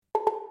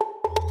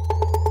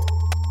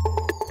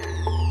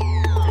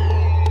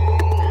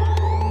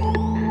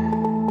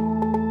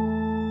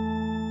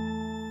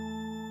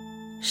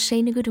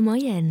Schöne gute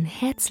Morgen,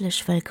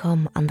 herzlich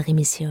willkommen an der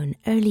Emission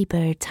Early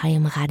Bird hier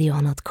im Radio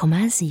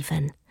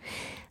 100,7.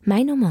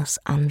 Mein Name ist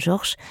Anne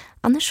George,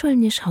 an der Schule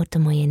ich heute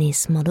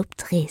Nees mal auf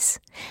Dëse.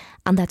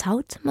 An der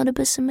Haut mal ein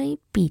bisschen mehr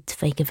Beat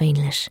wie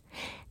gewöhnlich.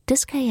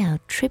 Das Kéier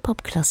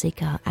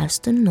Trip-Hop-Klassiker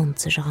aus den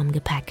 90er am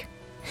Gepäck.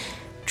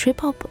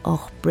 Trip-Hop,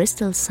 auch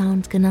Bristol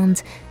Sound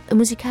genannt, ein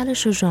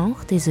musikalischer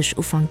Genre, der sich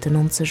Anfang der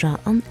 90er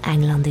an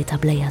England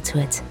etabliert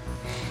hat.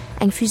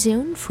 Eng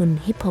Fusion vun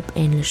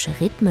Hip-Hop-ähnliche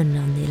Rhythmen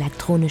an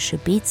elektronische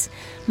Beats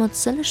mat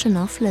solchen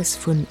Einfluss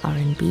von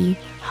R&B,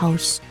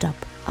 House, Dub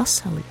a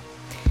Soul.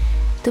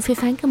 Dafür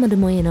fänken wir de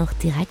Moie noch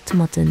direkt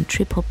mit den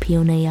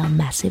Trip-Hop-Pionier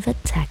Massive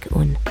Attack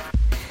an.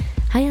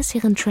 Hier ist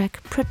ihren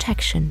Track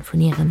Protection von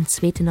ihrem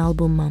zweiten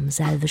Album am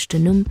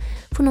selben Namen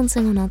von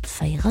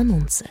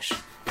 1994.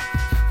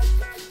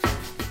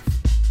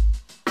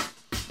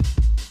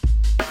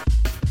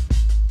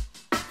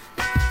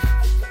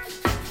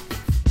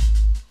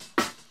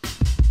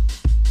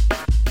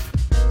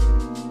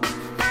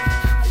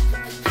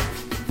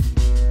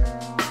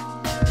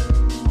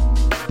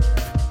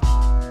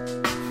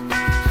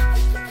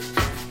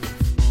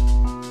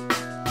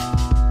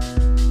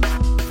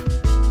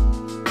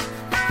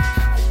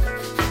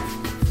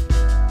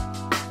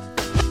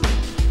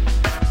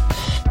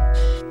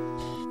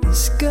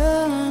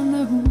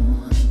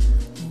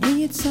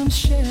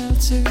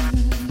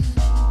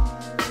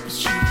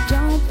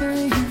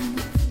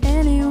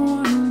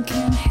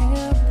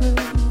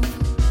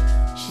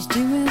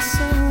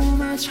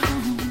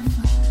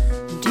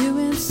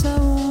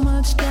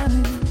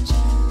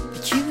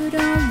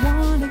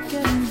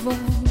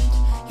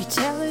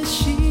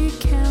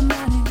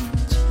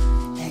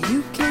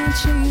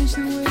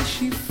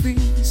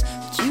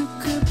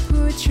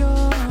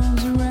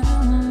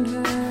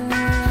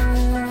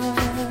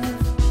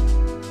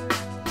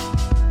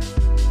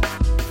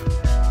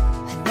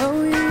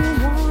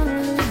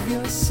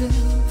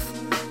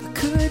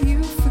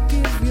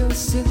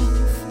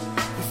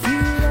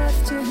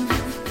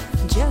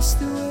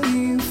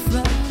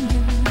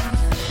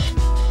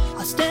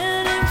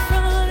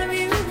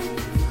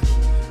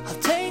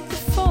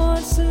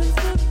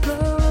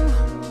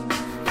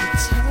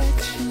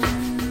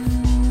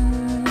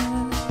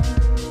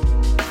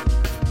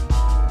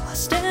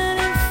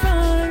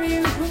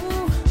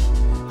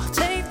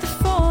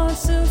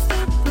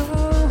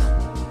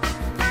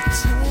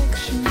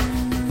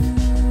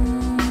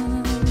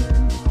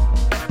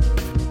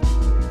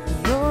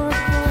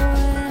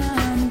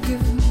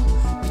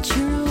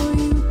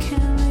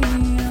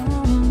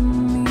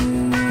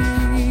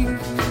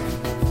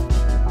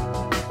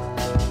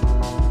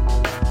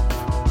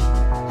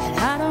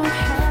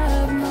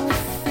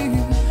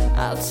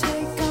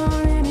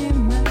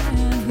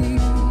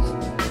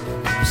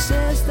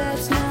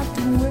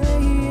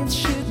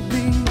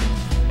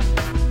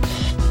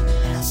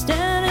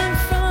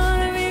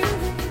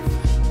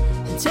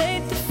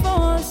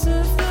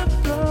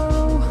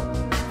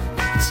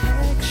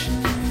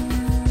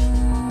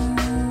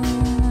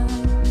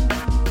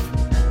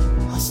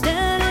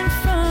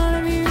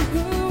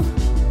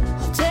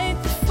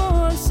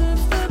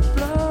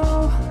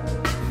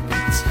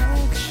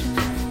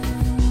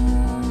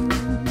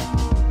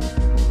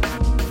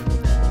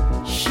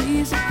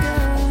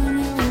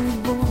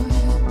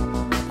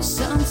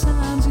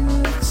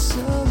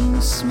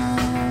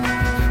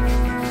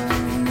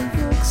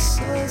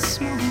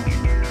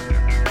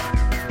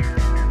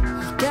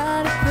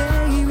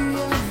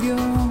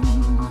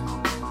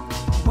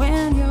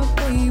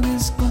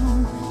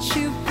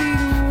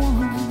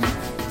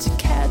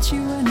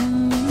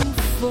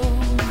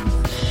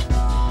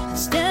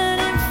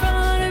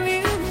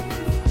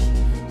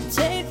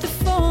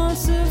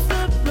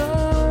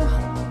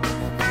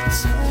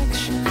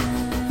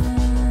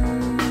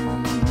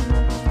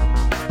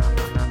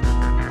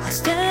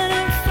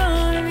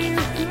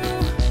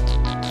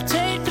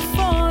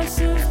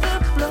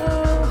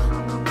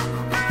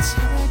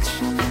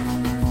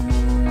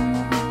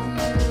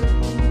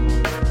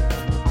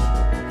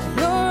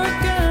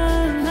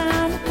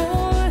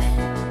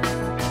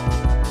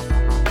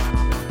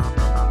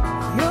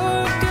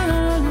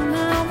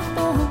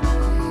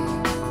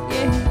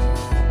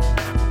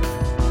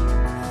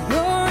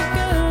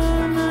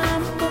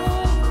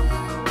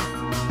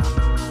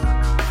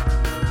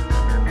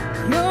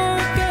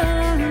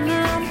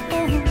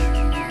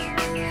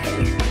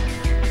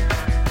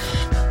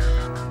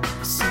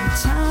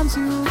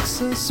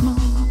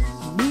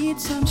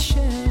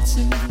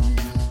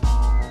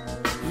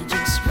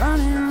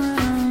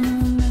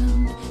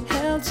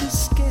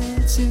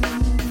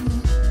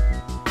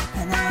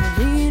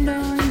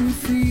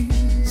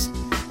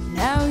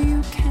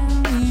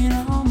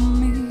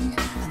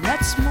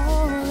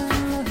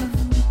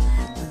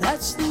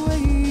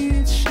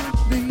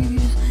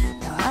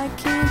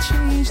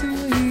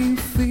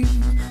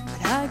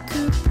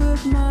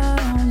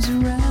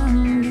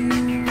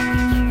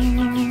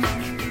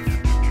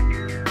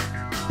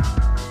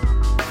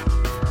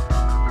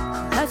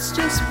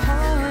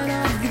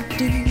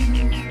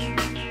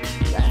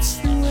 That's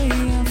the way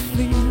I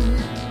feel.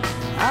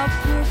 I'll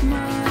put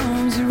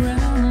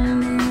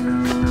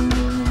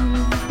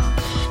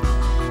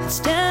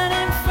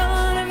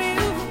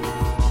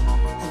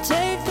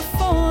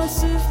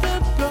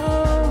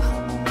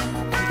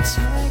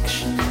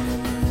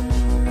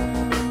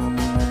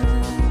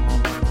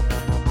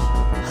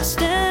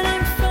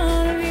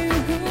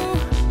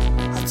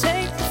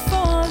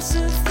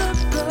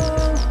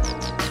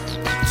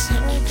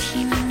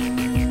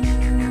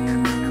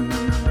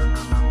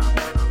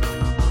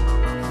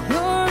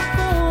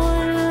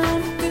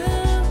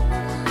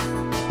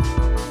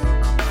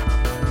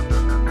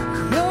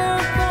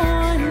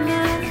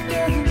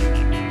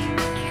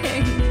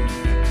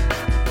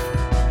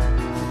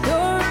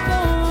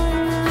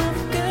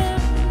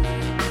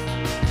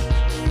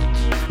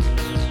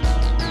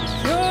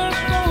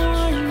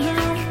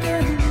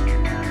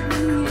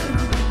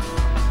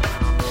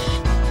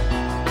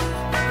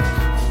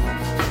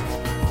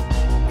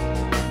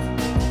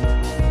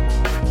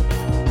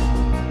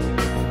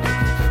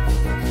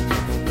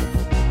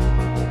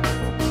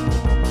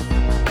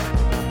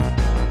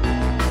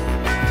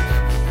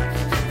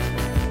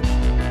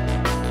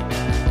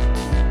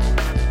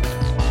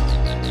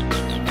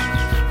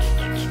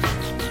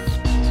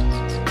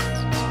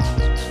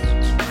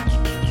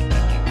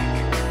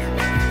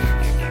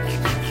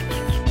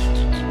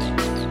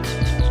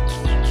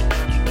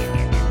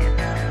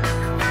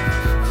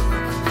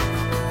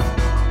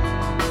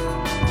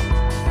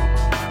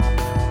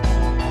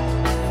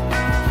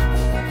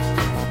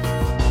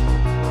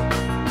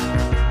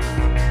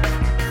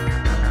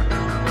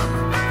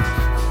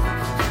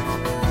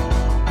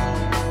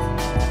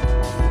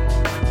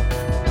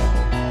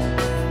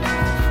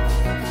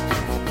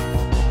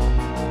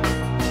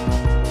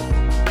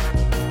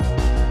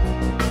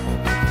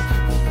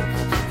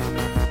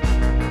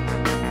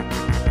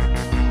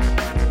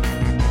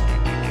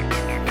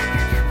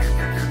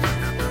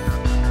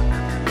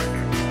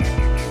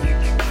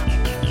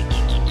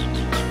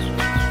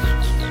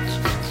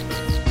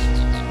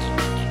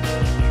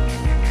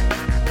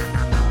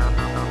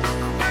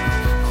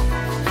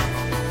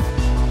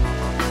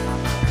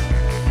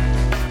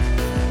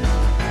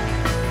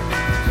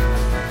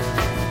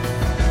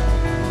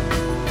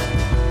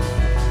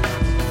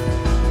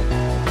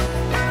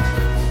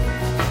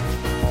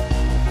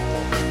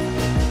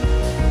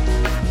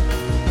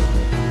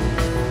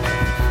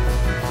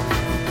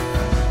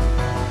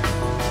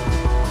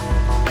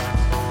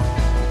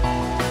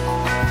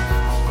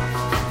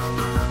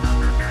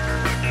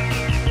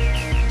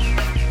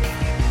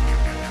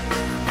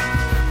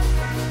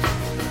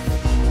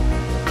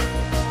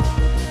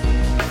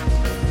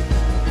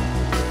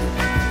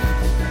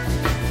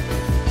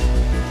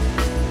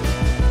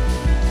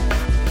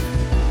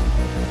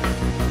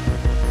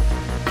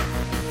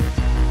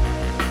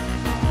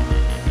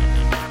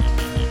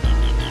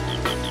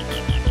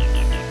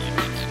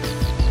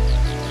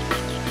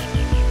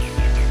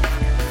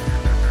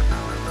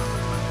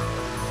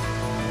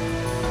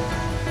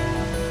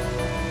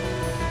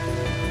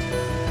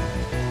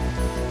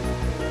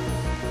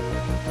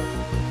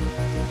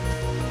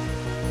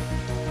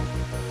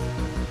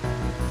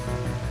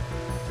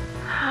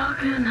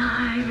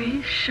I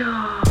be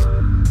sure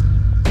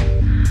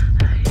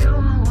that you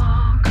will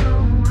walk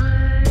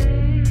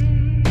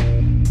away?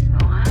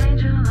 Or hide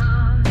your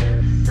love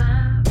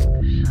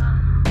deception?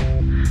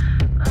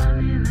 Let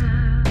me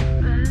live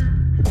this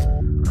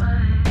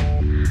way.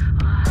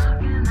 Or how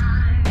can I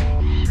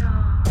be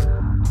sure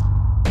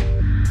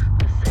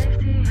the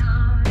safety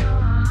of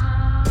your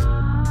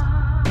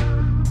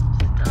arms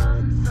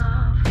doesn't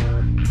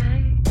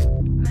suffocate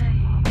me?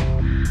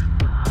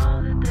 For all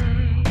that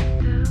they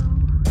do,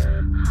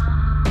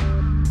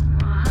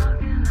 how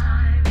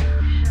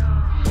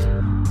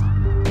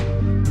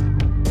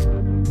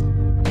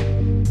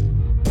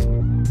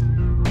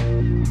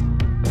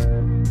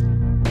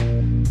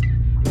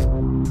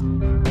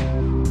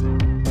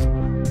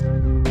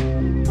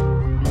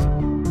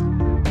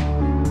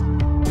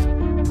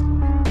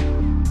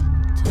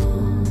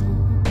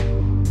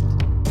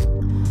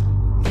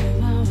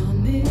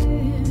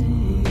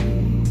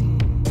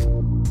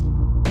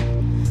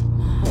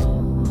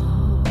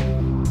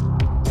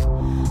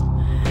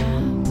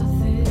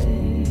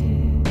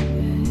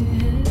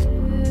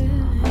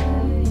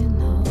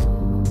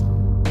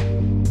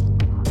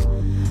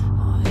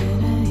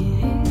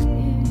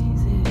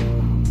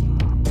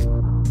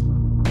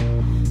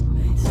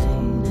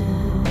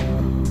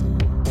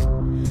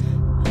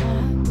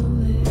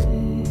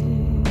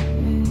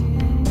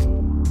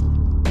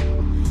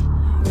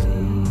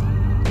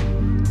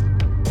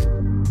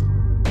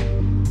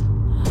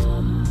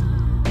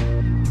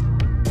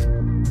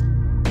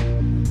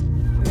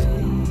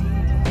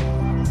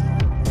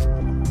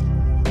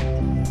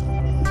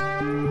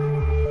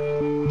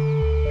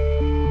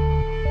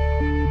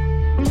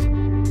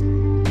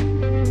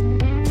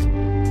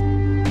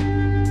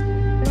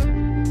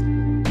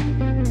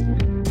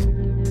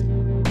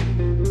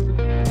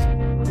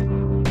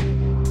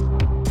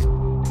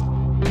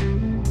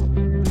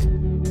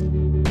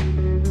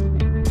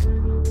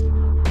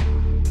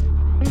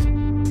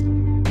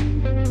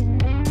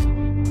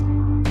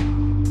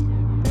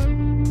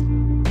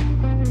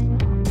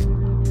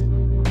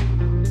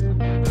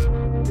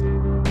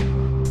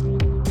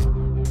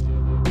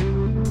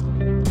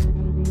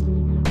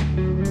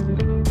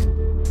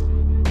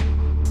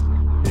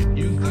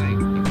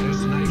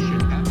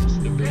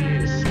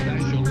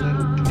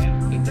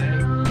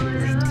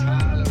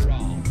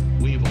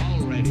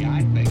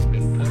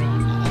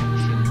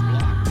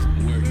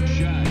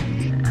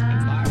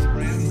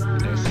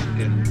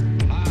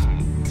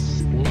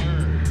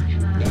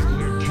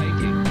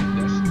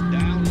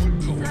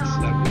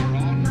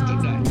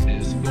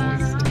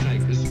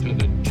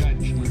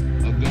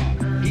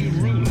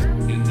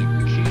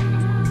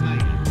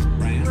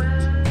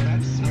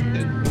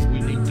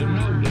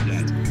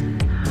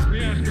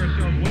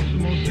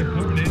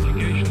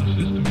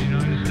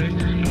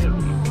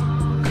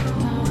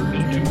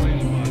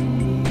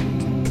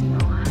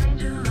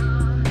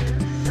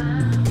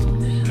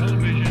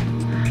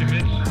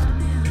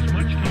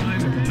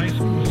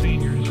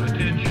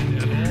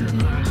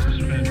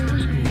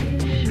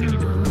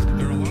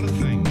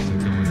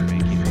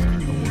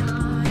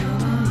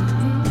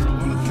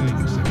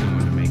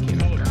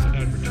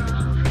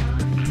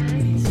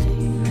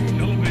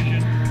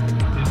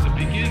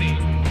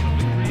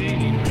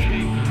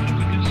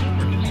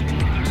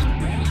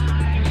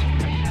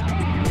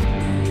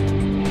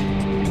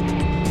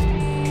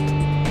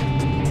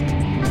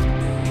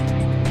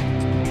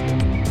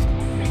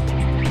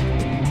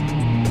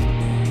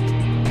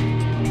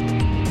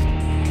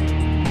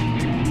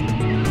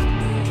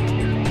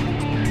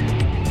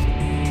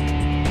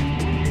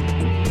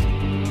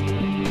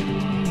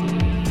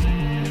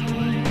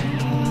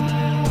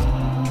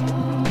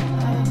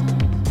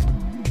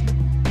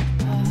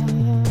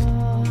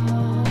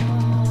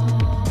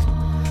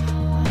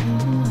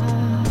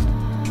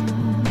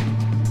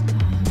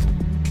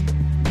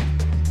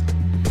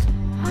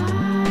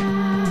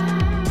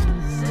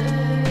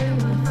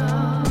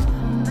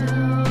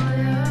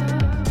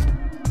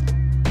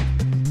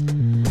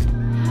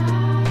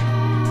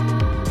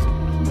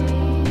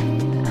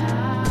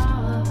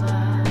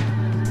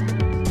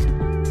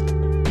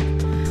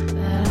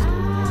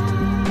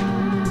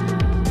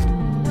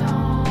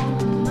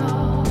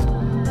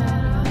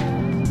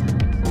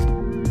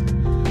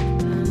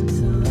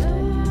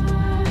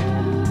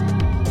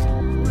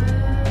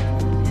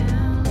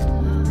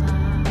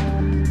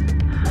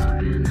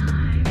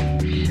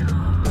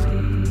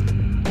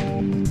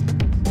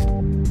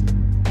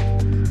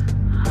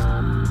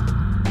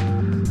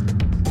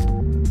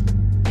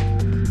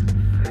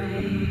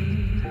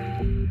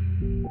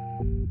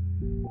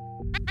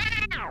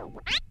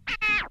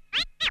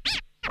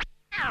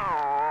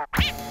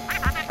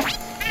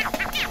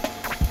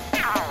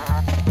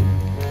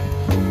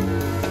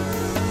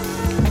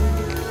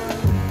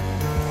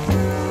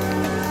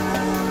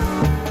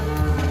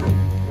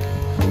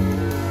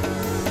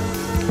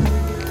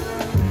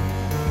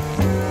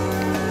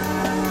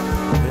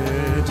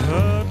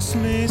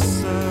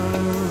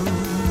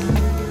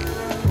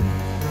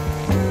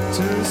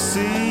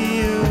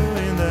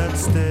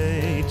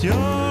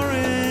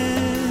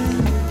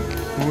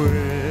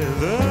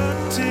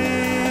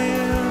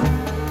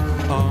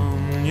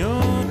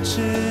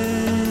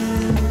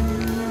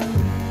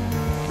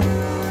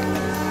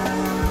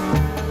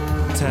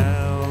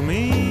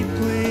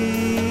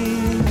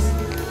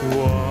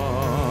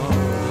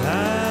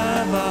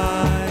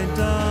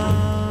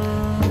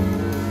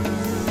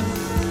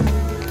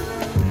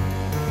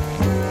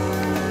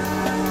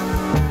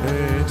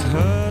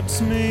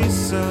hurts me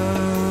so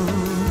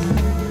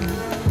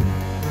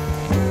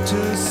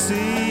to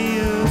see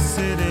you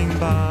sitting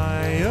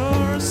by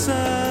yourself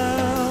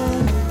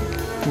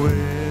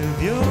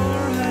with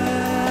your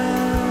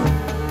head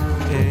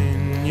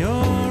in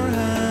your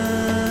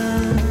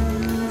hands.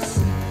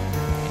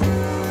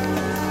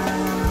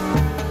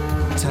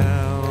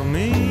 Tell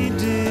me,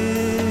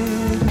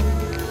 did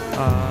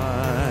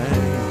I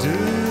do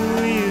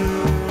you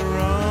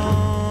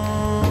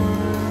wrong?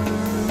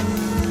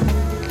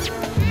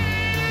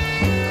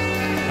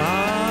 I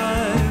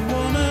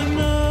wanna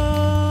know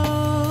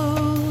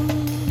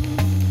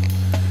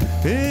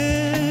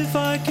if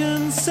I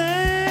can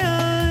say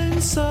I'm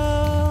sorry.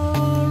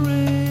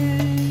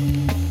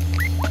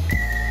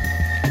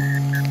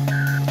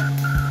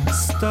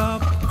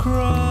 Stop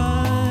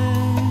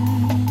crying,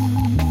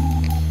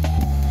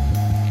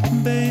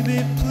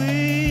 baby,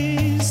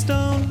 please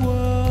don't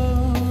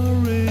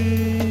worry.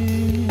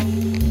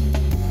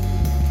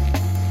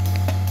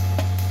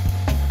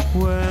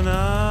 When I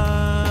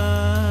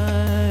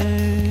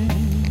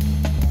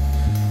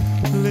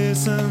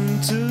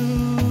listen to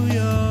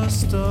your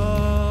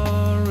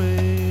story,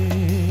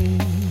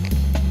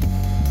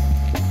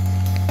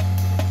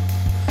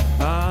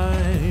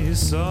 I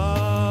softly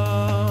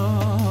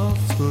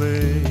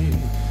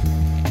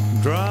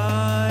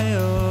dry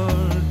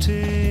your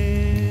tears.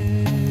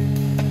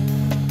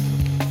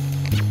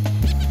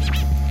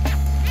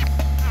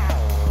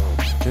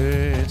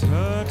 It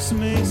hurts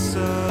me so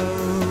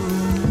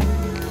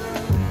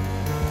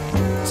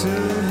to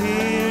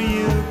hear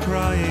you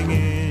crying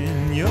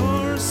in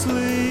your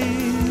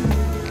sleep.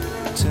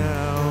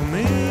 Tell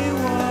me,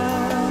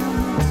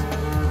 what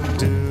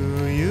do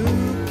you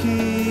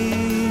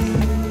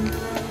keep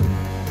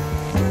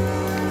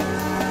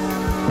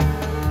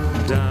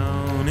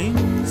down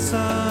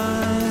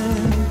inside?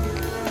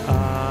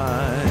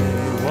 I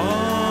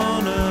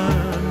wanna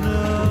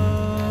know.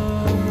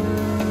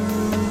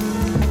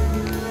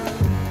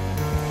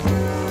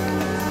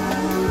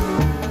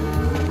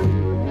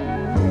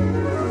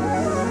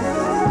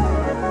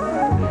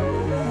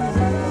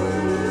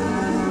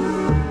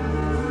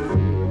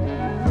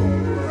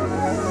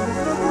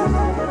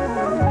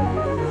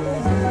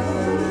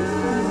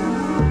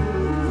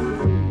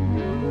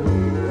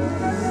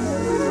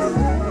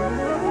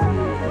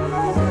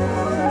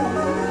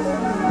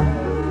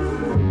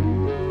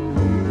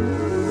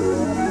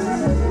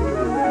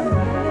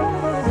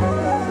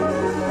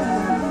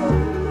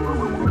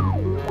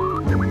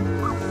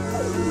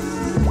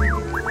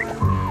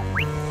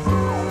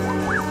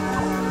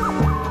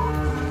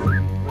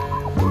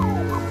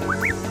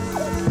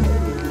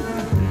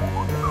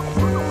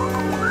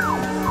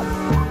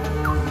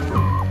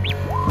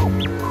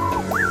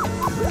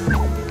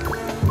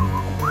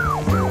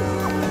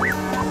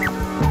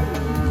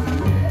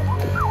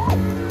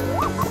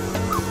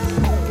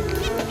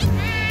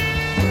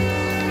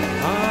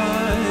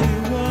 I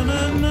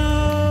wanna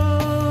know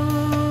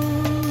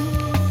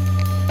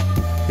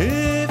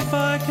if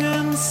I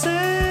can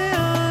say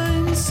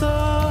I'm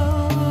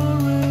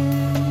sorry.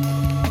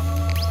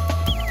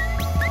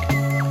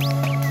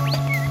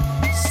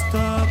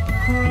 Stop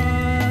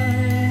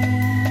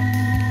crying,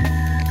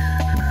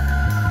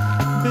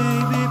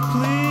 baby,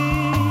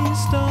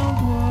 please don't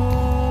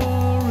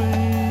worry.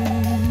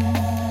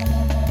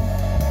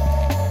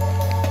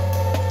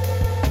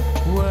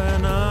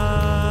 When I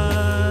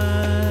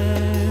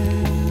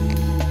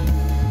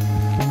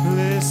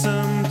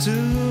listen to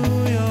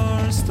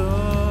your story,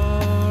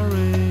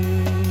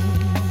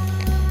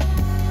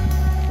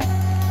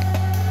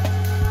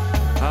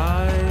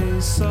 I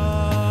softly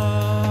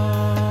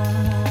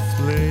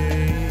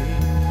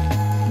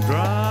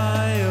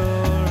dry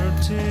your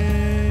tears.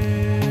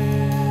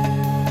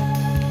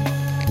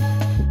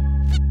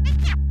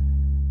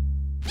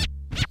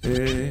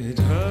 It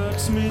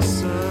hurts me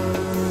so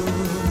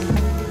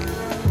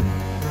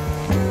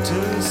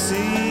to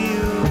see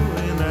you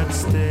in that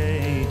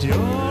state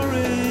you're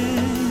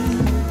in,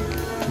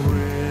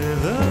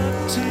 with a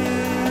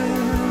tear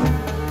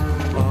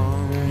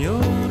on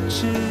your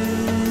chin.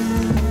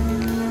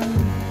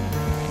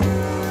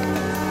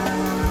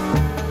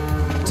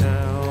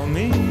 Tell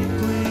me,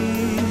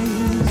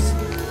 please,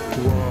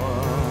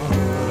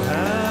 what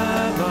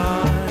have I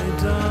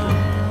done?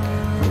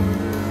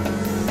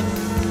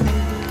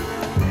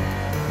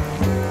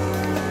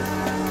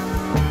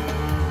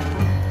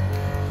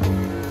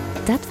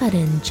 Dat war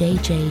den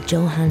J.J.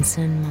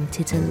 Johanson mam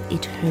Titel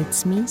It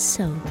Hurts Me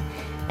So,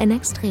 en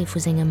Extré vu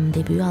segem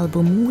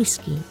Debütalbum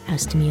Whiskey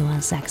aus dem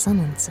Joar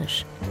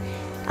 96.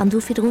 An do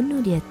fir run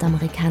no Diet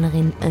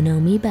d'Amerikanerin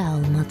Anomie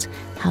Belle mat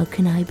How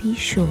Can I Be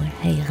Sure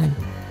heieren.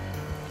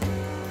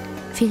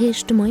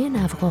 Firecht de Moien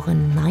awer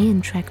een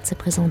neien Track ze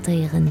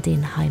präsentéieren,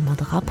 den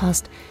Heimat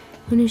rappasst,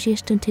 hunn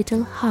ech den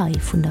Titel High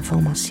vun der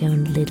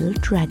Formatioun Little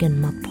Dragon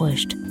mat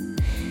brächt.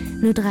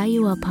 No 3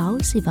 Joer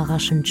Paus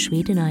iwwerraschend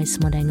Schwedeneis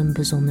mat engem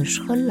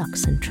besonnech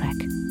relaxen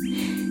Track.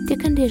 Dir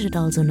könnt Diget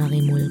also nach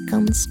emul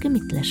ganz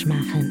gemidtlech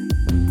machen.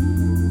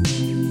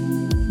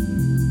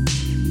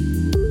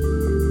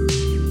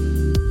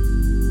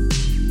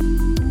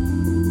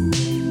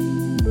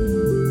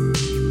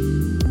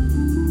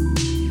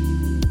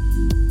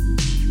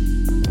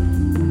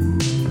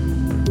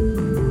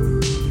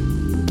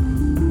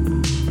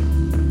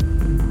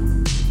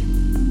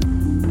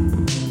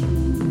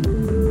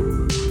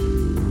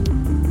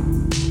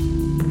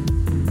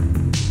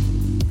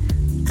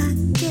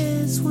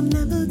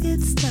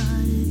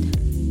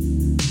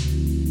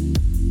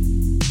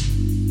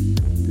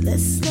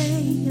 Let's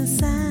lay in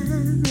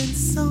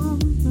silence all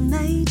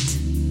night.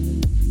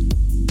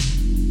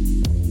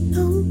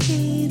 No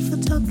need for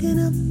talking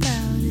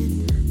about it.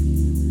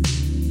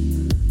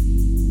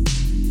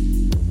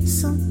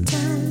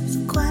 Sometimes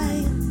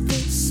quiet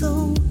feels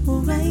so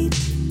right.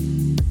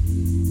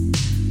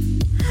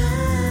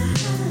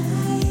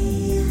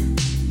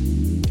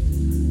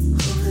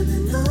 Over the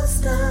North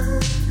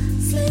Star,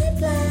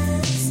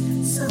 sleepless,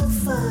 so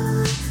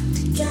far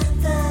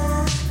together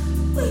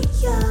we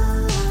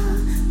are.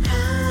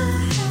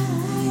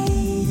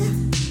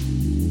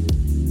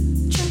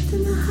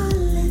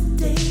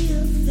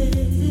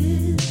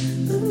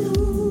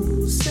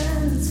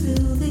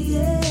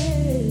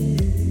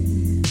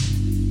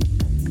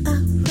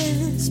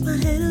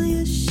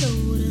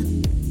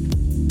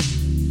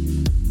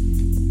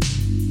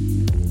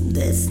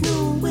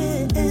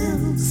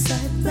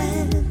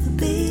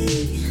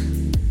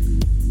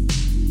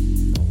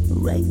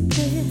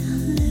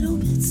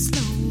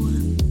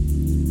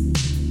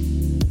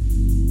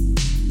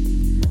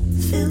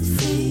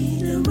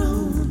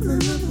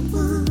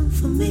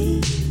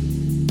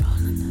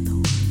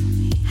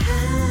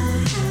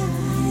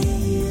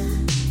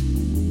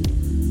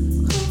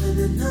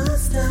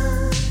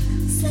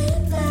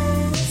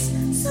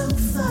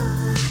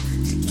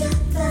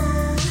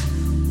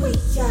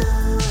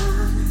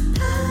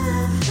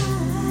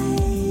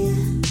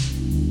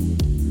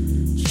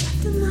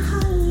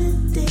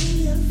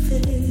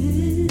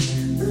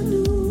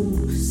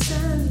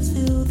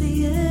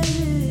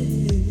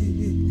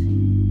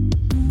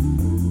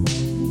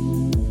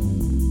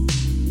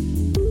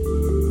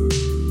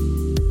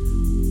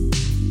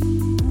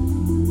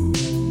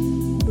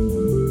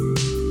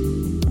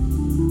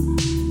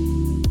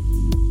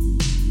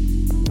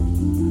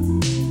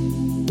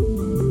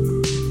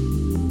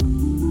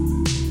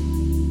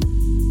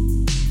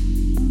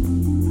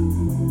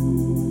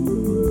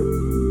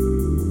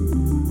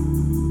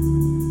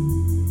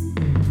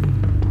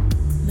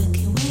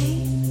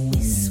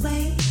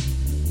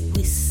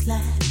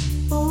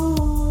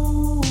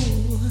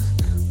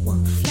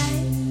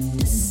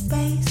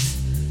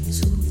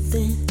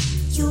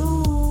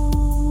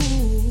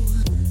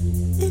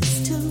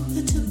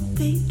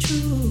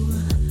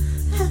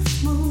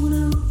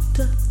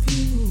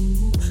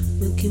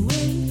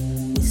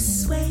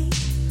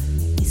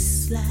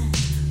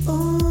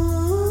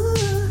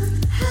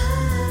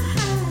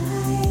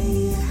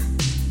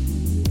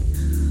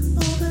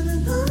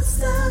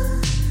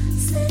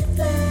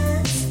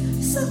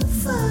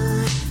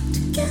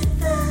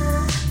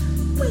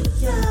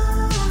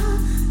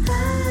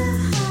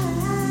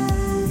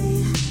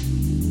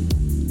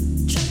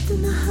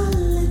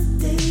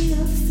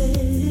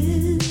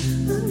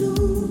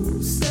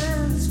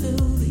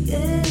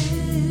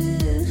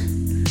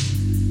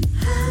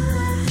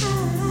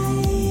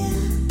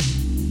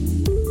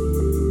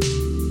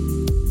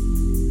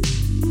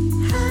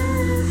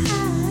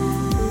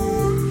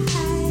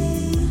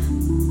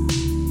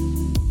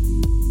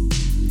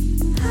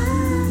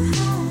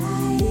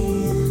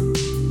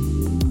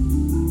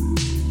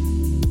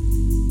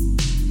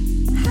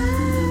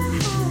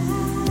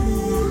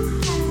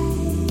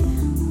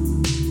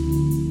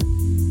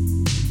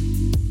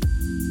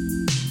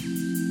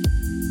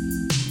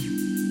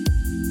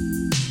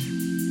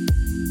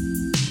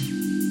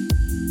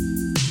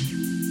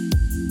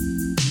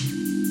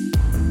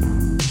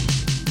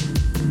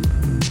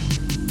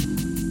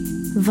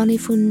 Wann e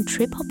vun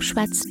Trip-Hop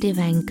schwätzt,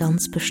 dewer eng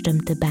ganz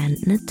bestimmte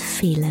Band net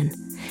fehlen.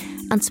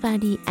 Anzwer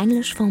die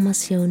englisch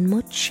Formation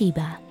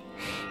Morcheeba.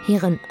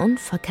 Hieren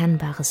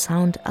unverkennbare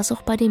Sound ass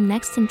auch bei dem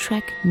nächsten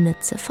Track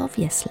net ze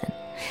verwieselen.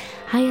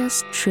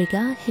 Heiers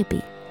Trigger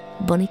Hippie.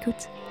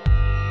 Bonikut.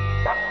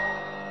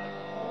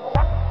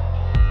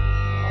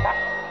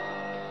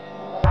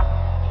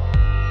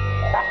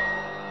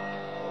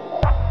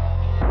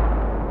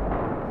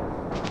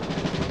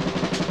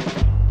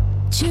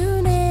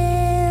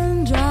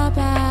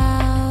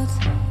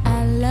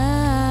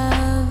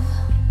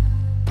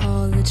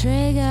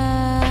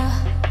 Trigger,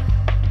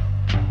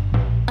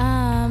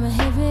 I'm a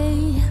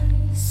hippie,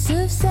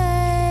 so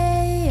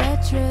say a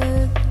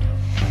truth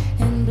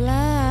in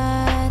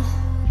blood,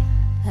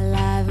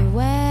 alive and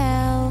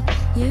well,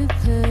 you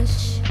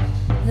push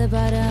the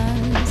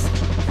buttons,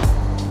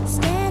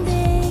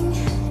 standing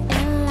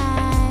in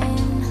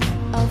line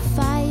of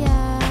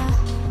fire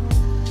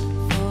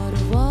for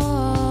the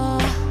war,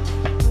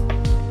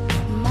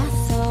 my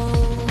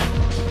soul,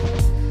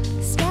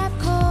 step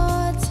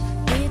chords,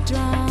 beat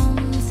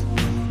drums.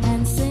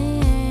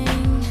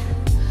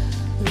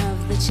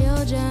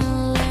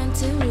 Children learn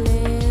to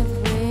live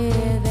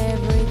with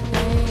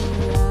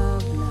everything.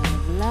 Love,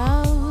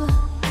 love, love.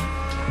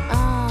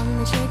 I'm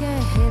the trigger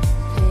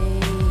hippie,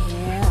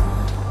 yeah.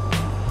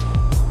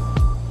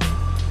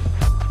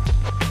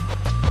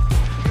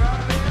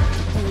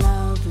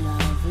 Love,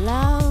 love,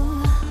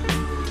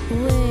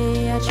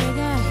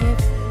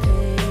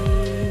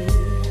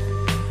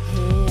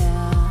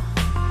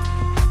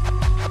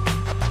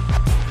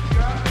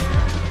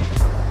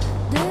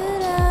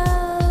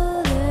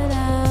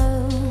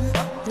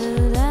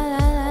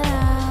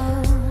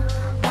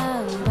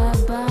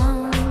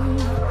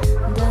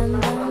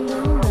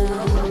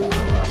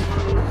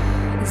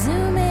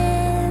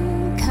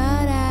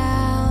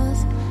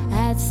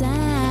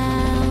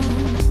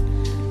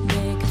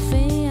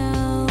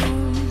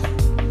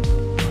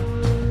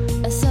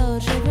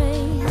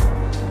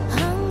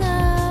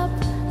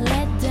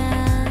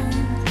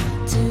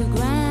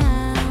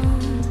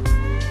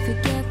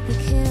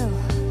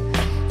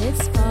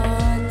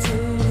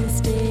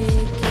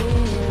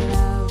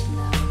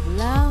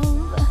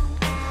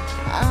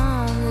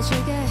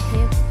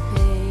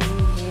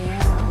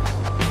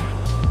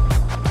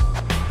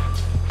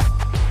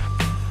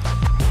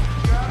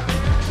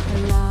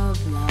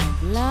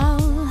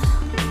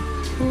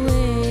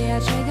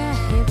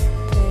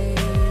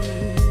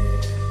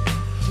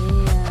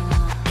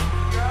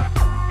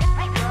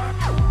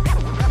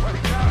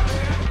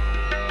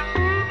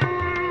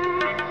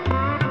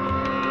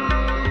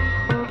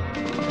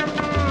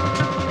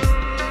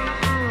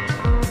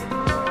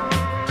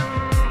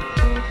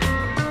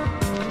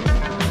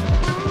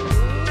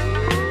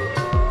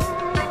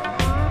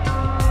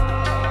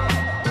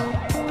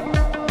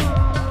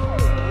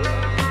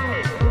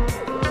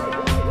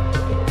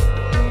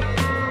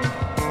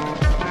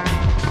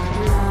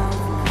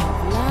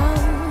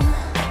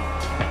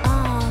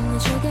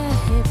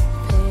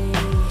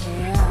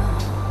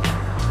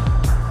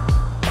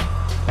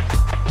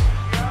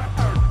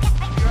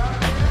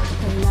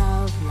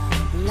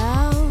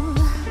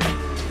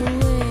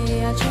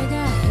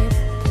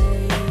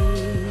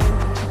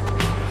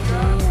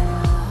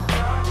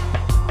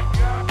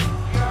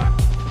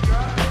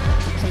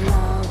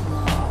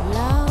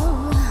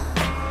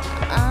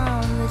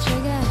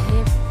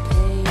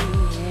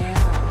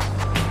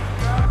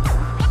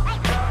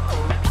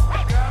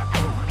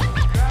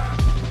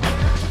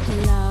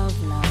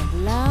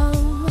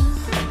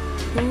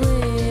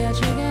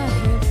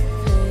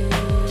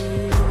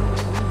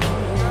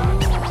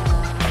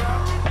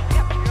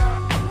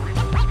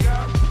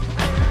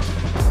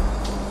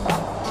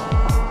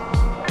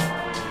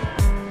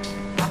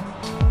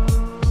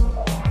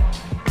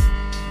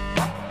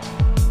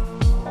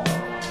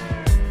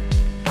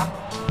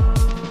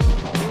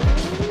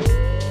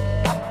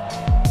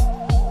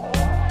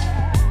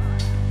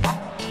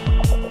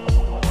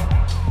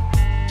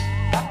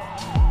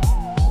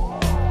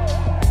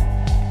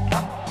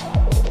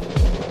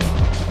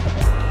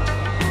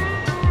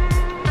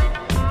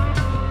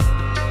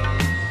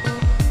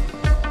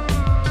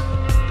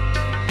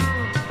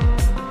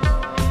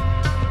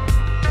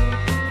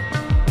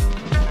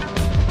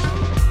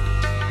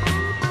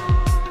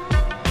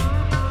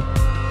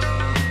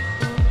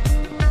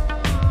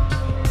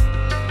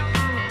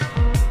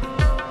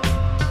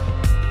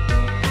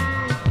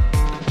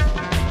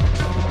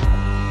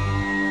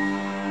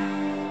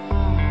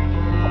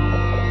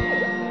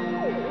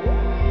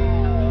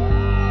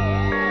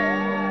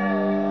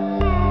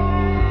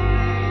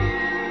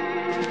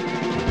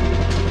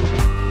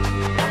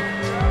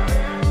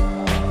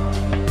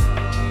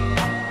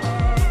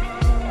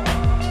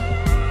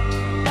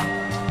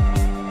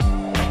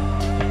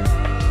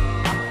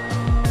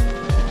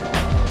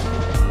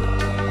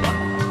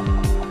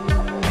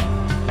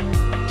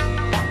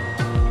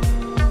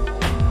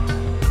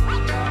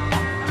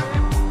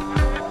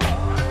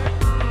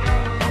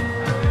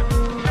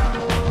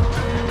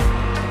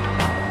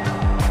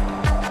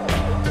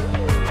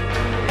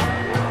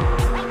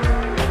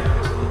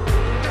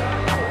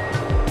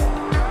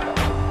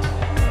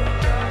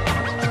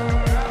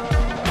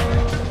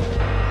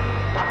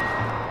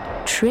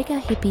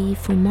 Hippie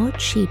vu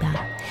Morcheeba,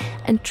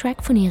 en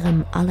Track vun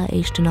ihrem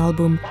alleréischten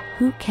Album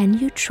 „Who Can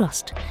You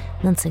Trust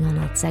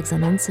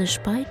 1996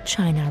 bei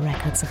China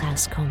Records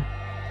rauskom.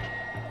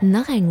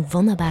 Nach eng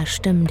wonnerbar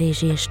Stimm déi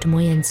jecht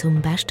Moien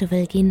zum beste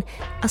will ginn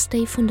ass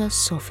déi vun der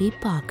Sophie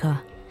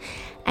Barker.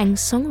 Eng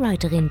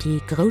Songwriterin,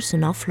 die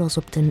großen Aufschluss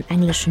op den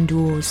englischen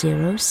Duo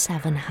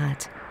 07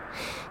 hat.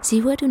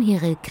 Sie huet un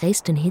ihre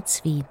gréessten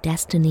Hits wie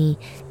Destiny,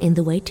 In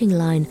the Waiting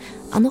Line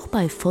an noch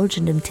bei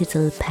folgendem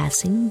Titel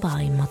Passing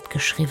By mat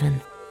geschriven.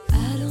 I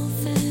don't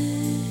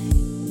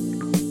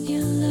think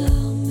you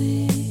love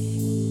me.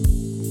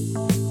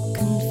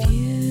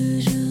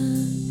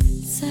 Confusion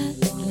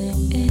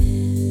settling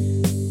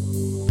in.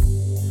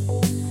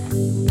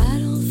 I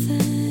don't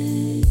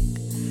think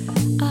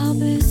I'll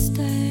be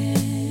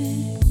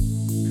staying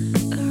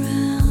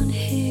around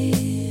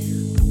here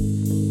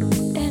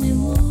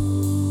anymore.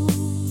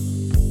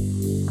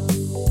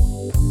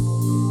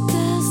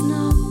 There's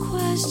no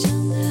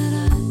question that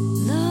I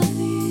love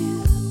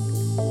you,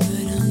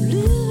 but I'm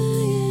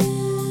living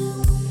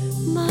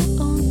in my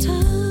own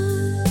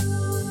time.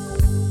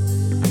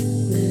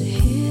 But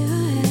here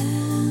I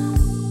am,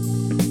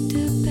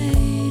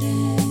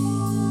 debating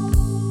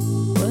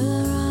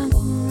whether I'm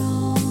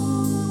wrong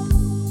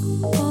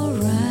or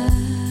right.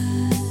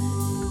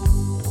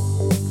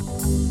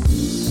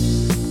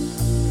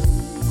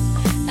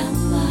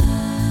 Am I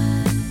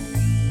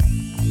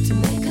to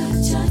make a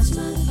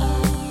judgment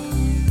of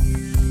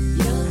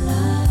your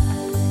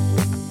life?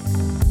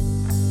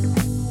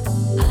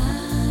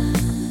 I'm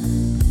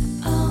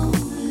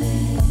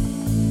only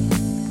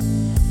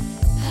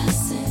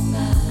passing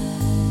by,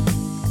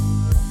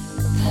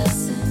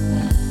 passing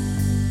by.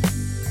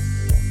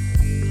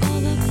 All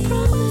the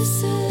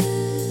promises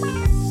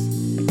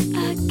I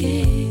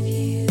gave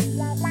you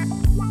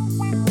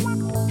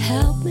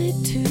help me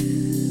to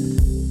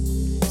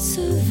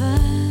survive.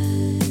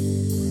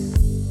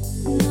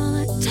 And all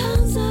the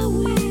times I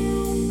wish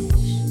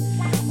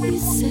you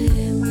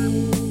saved me,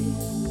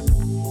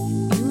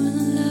 you were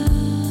the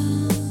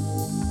love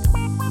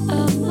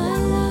of my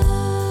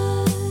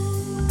life.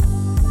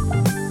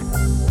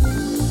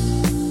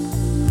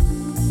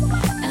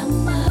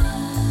 Am I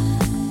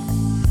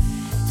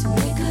to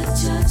make a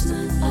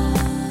judgment of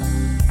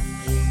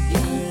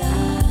your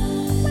life?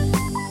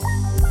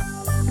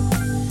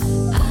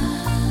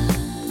 I'm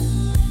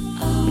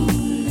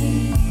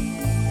only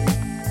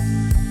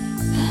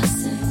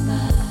passing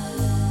by,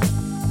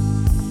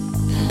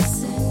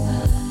 passing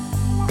by.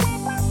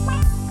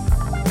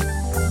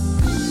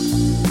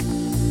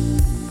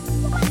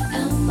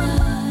 Am I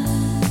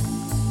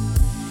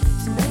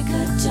to make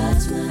a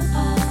judgment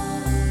of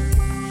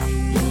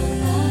your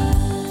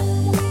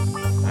life?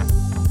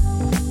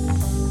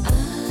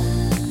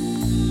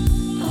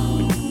 I'm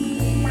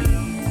only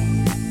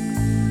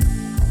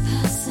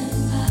passing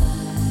by,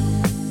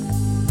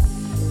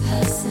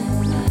 passing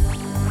by.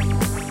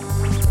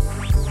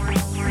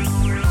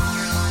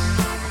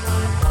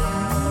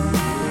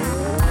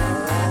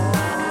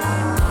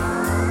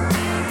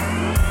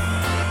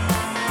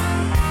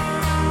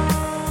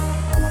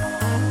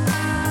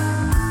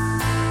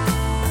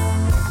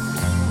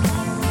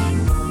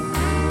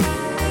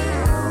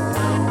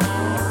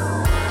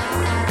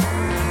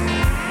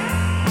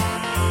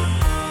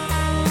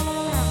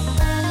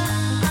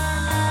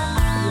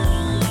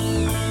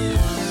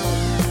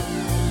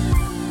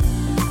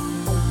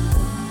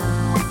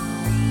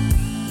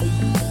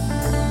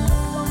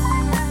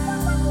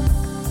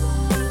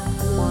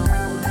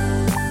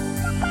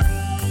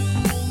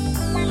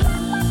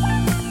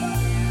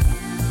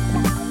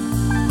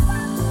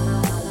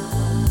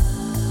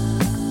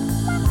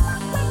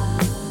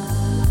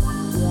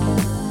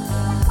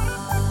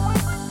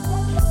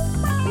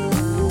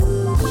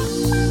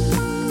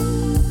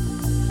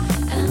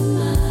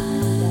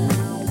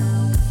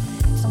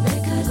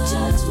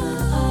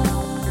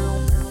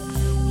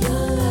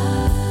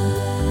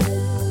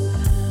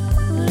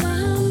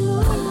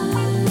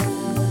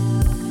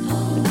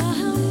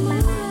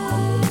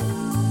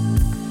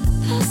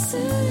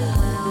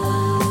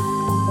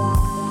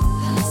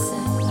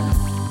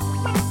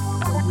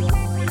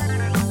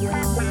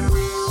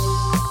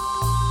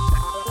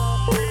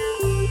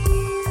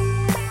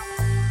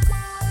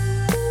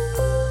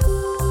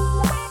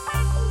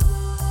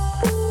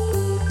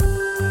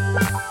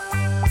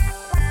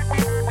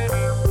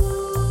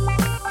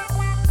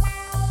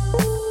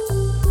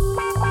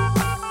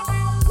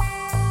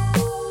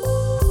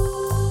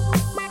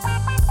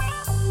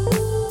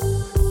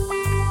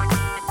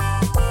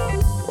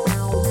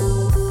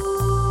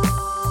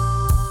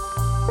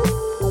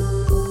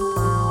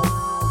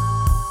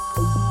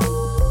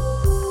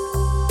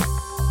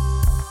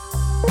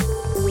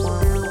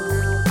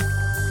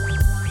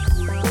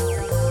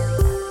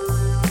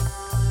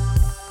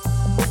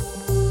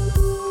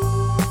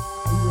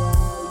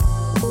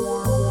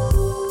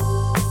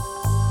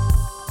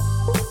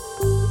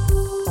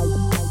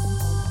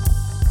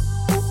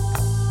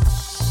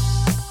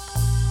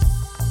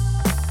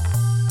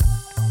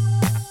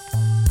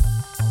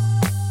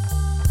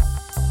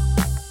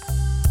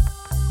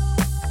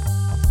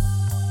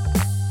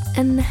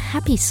 Ein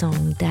Happy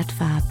Song dat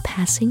war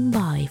Passing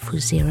By vu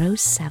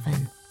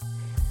 07.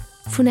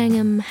 Vun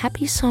engem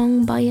Happy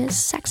Song bei e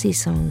Sexy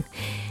Song.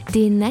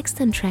 Den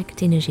nächsten Track,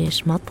 den ich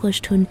euch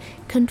matbrucht hunn,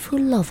 kënnt vu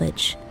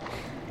Lovage.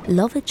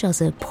 Lovage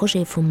as e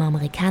Projekt vum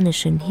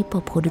amerikanischen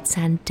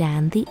Hip-Hop-Produzent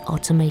Dan the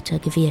Automator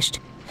gewircht.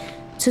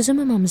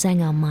 Zusammen mam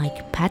Sänger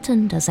Mike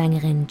Patton, der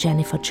Sängerin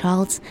Jennifer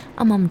Charles,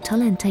 am am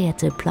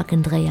talentéierte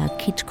Plackendreher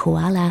Kid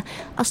Koala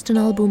aus dem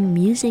Album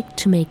Music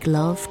to Make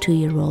Love to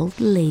Your Old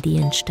Lady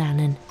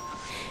entstanden.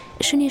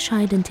 Schon ihr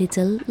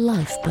Scheidentitel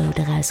Lifeboat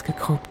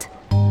herausgekroppt.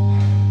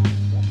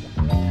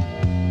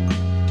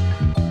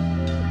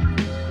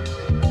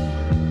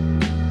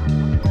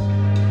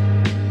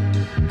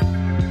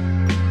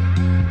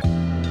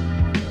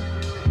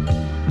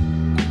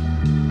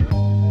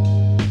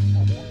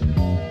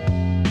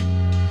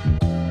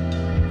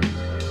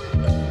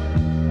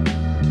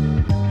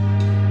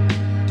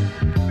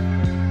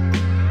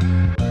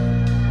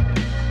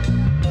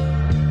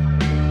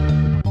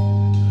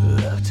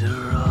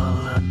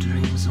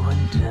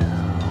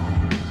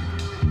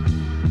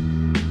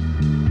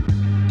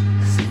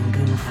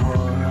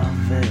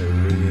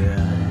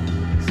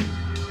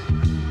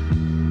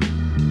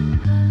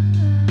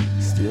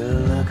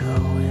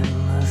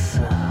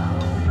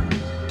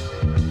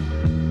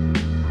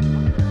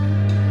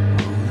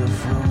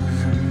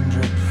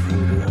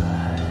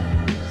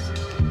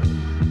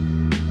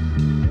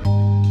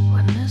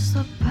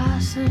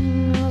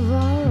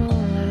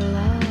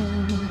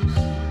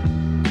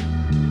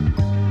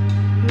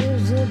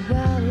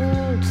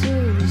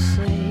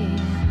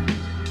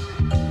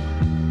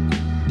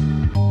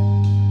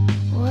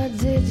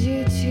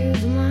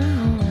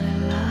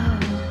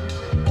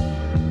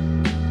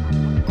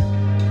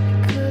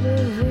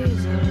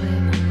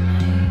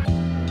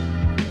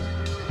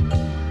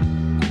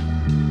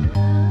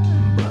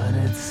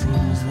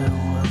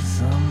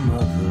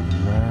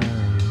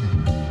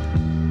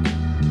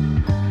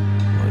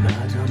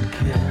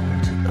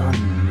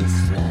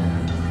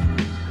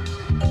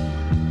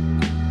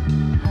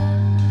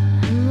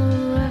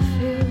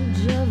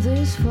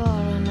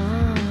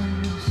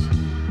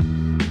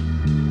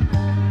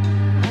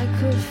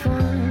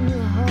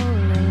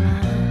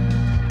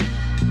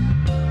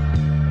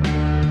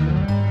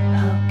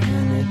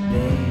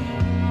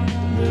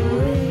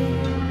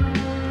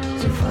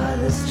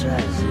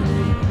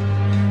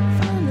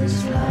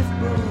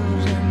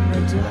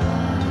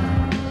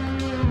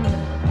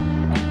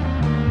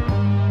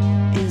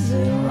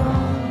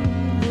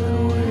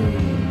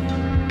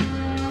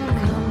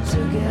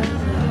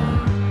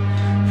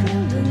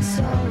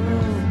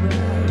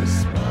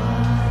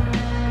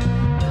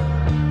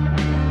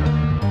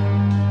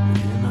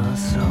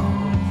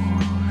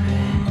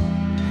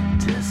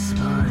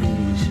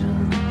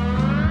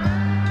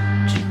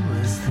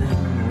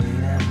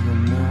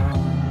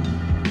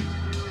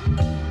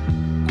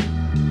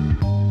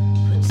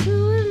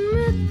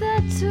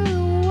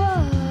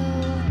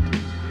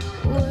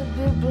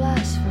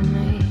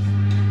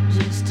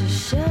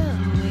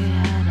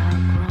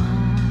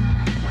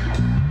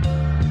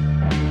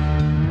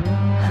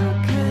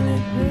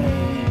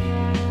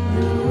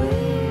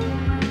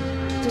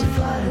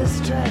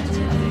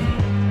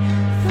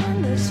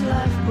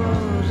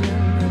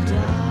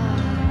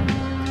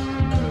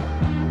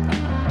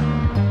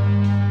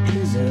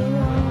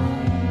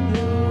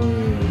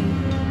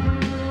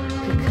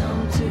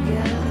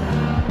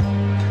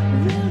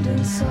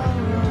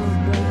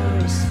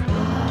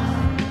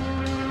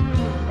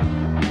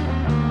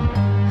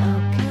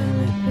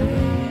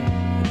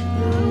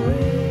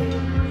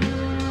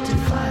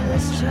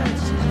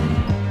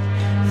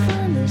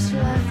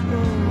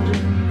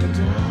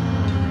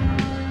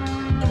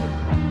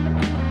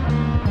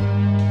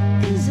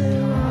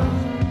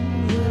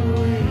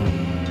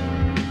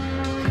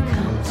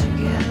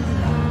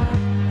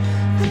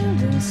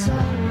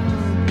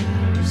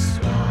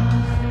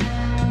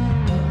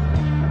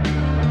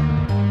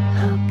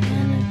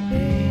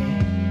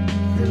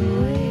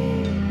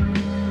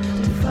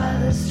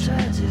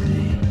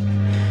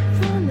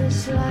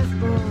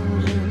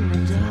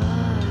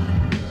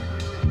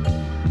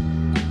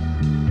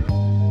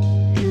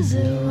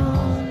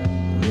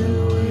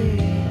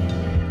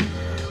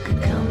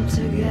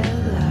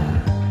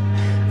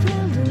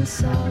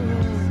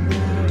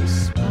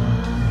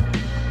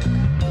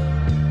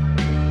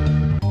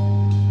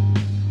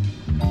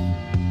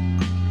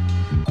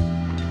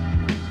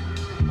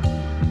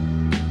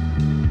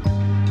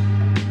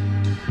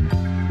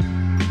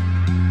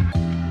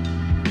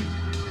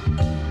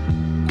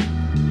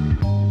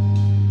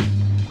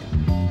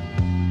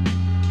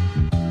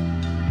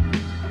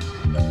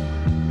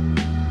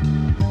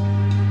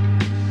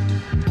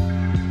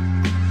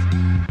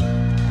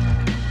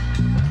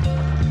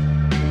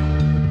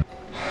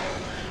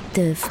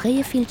 De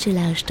freie Filsche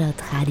Lausstadt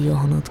Radio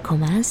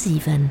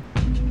 10,7.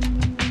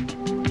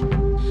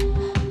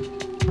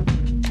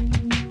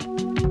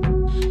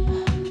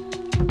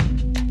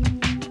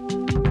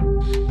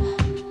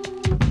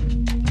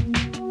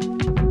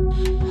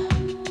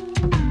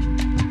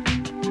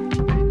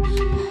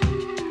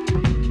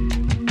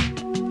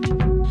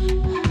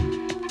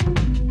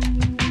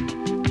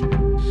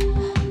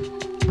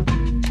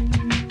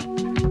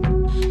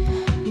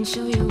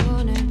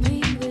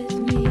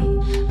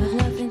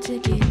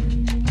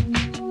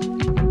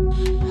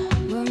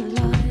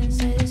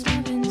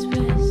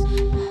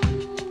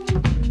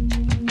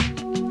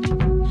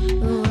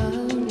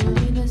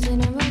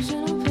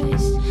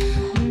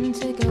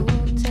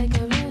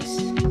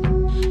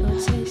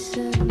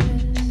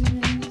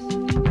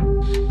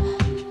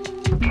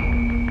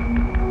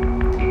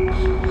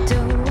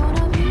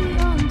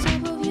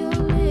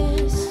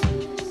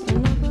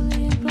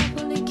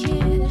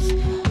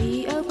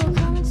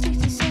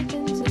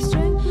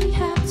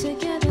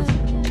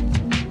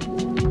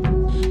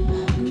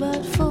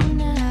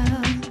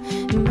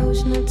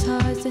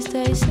 to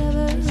stay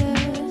severed.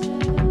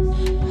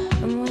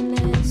 And when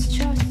there's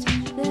trust,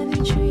 there be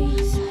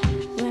trees.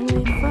 When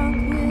we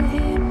funk, we'll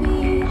hear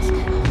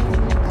beats.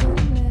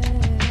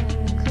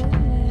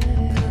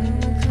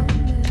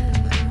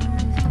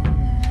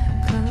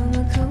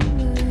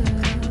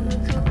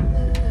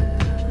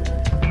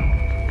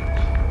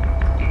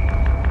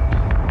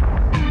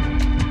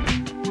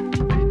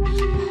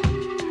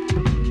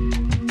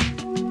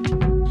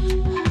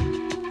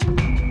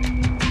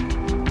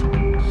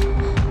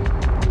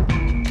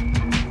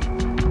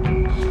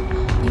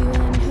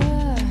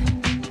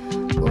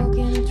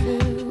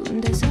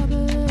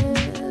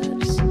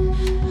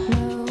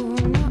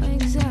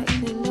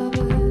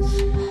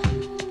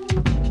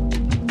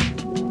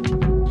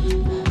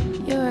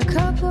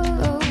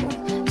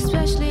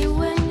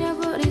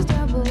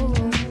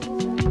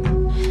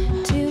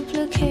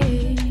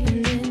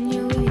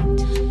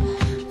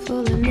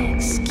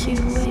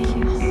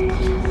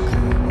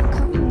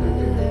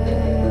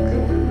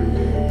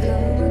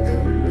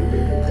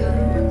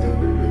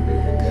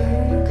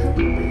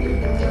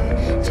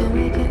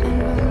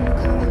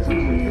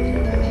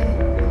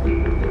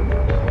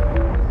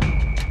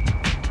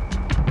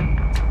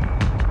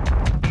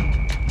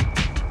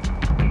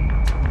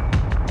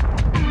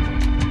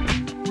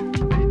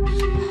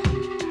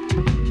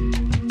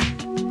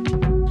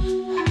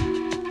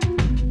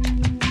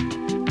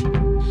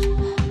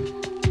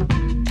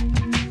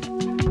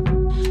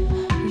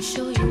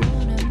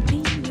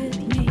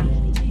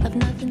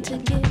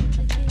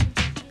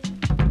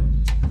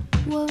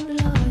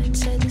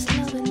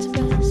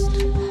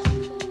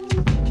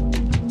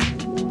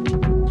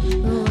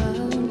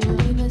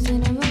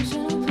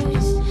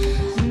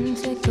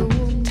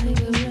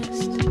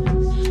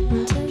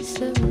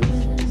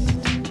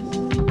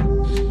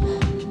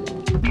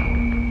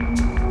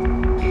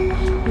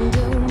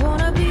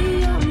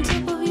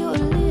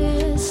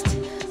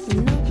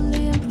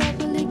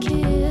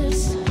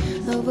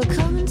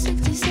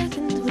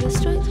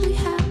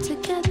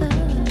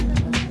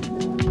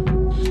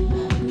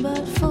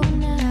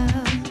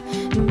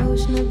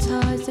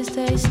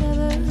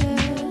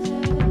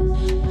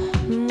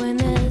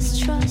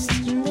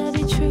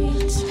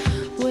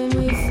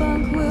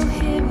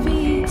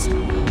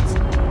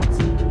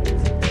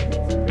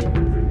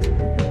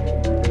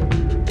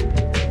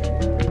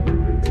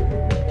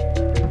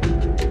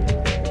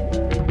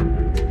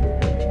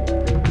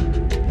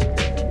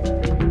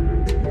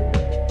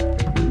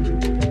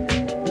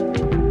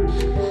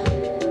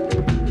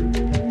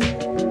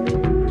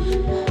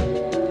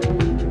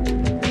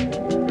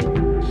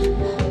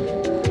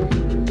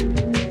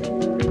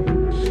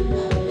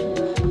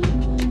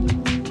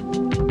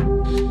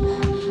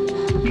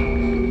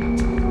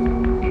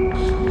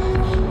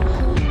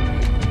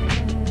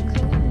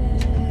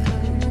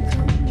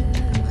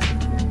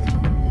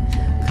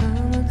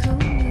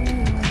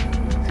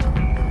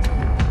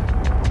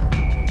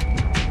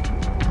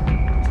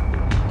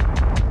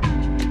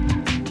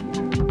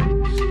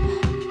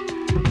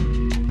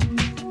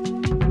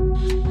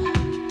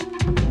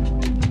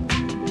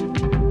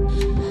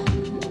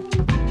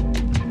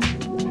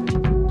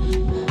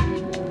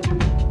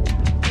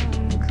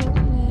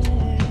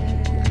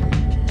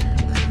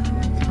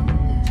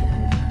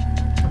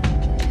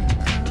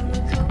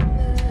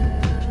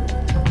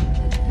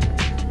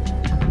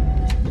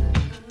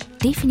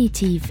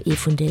 Definitiv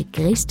vun de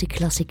gréste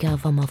Klassiker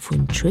wammer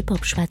vun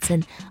Trip-Hop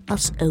schwätzen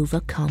ass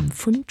Overcome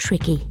vun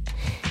Tricky.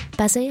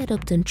 Baséiert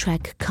op den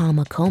Track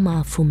Karma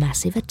Coma vum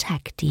Massive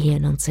Attack, die hier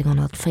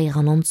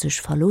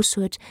 1994 verlos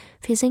huet,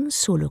 fir seng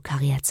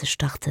Solokarriere ze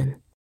starten.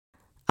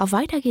 A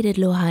weiter gehtet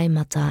loheim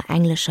mat der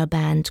englischer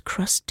Band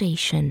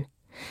Crustation.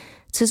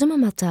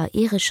 Zusammen mat der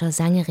irischer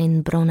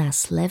Sängerin Brona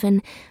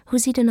Slevin hu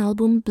sie den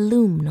Album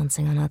Bloom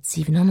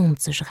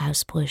 1997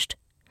 rausbrucht.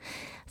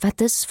 Wat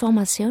des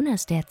Formatioun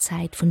aus der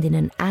Zeit vun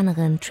denen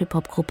anderen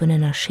Trip-Hop-Gruppen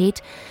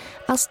ënnerscheet,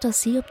 ass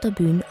dass sie op der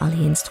Bühne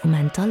alle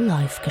Instrumenter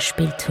live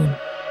gespielt hunn.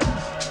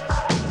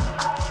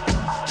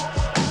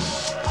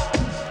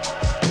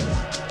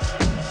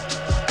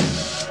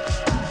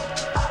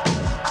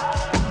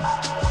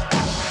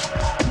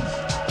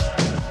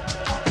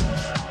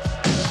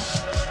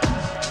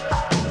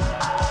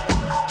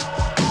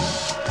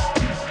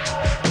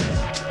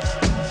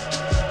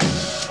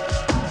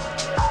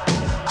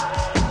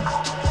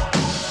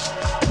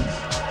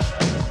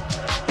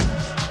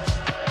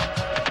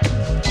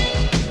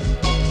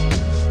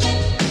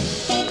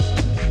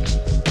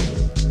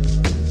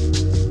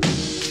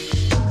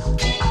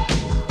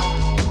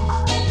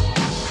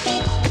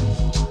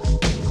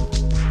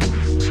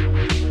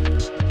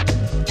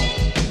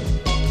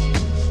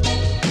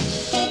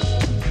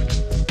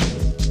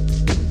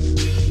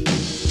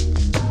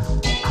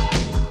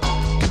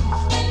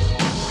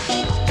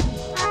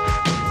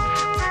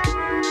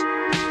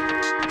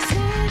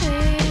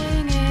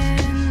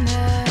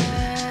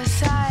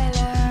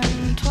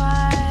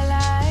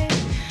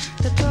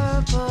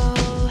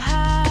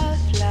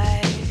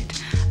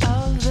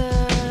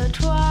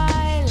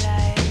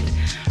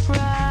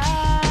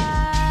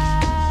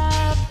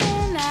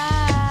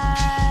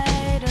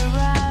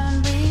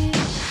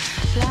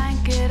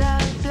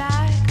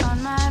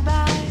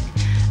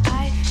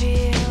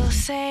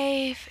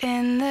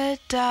 the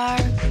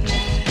darkness.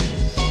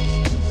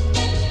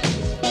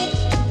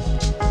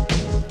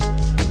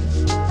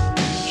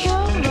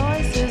 Your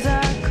voice is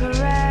a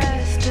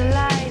caress,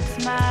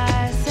 delights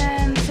my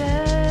senses,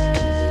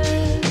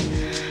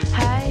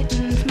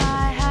 heightens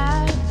my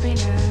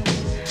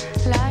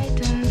happiness,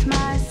 lightens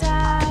my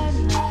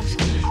sadness.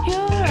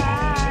 Your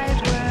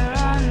eyes were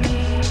on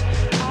me,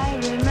 I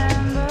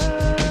remember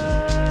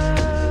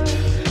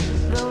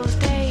those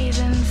days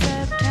in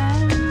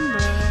September,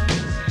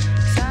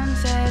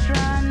 sunset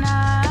run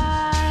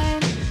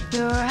night,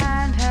 your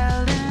hand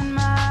held in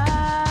mine,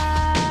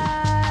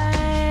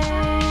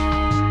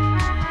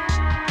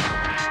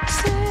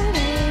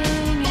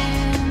 sitting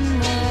in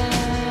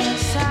the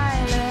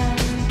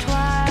silent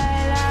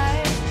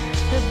twilight,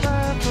 the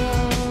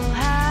purple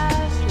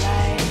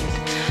half-light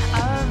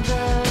of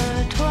the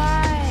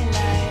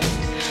twilight,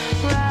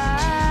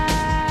 wrap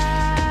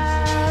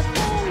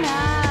the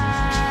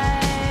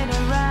night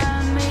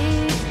around me,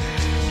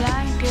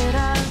 blanket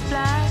of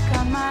black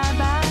on my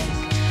back,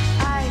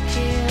 I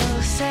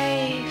feel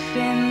safe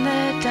in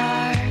the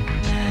darkness.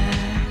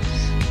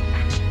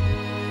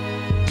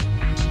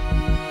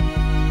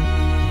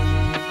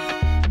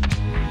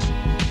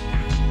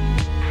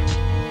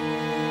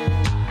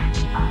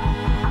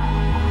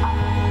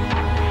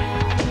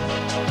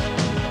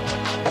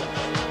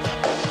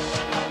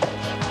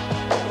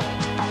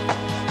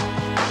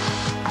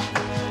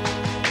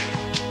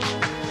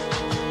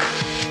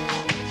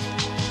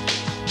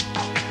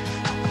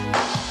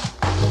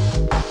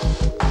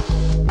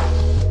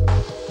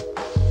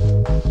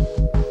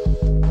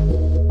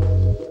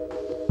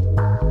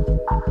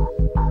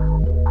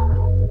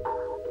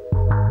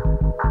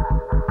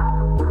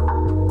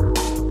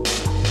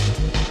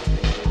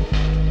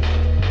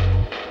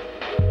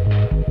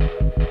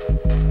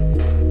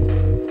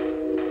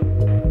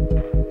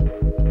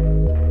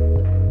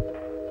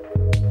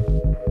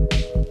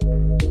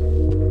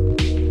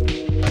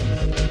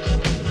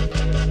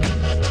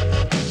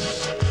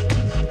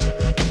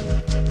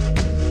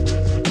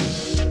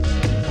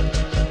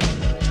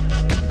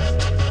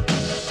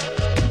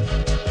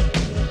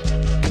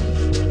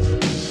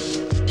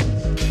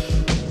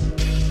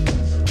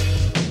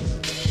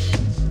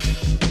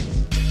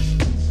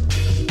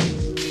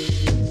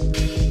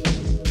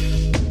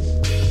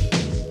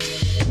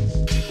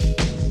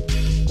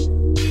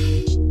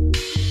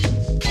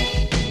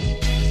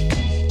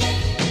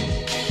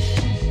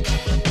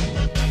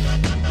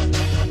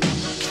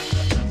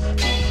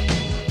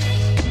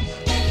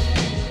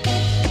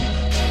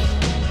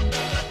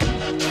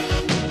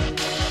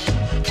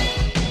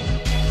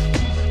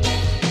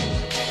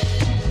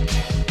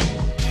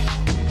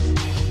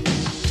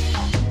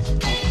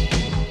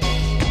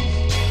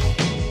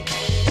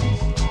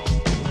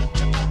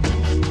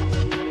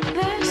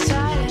 The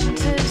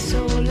silence is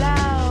so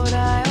loud,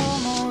 I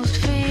almost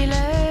feel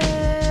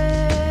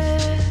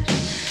it.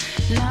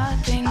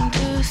 Nothing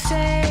to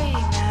say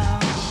now,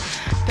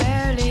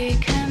 barely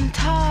can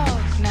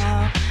talk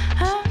now.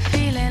 I'm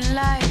feeling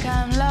like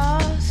I'm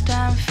lost,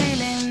 I'm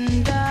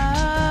feeling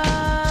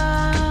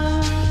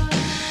dumb,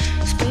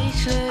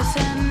 speechless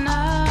and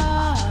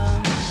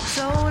numb.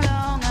 So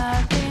long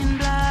I've been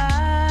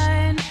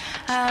blind,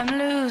 I'm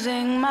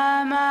losing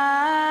my mind.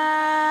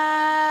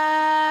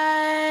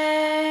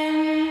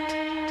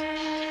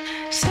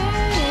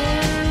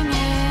 Sitting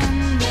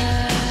in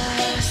the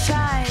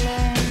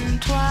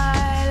silent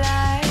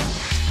twilight,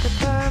 the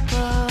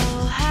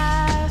purple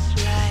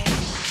half-light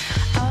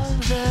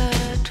of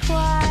the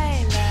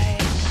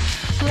twilight,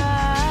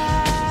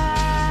 wrap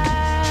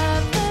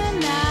the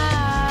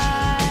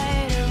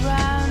night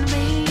around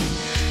me,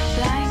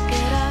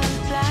 blanket of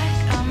black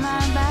on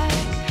my back,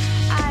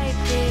 I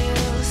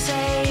feel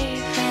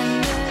safe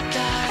in the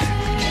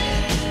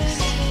darkness.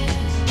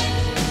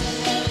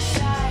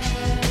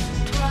 Silent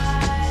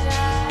twilight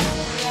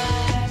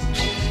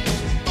rapture.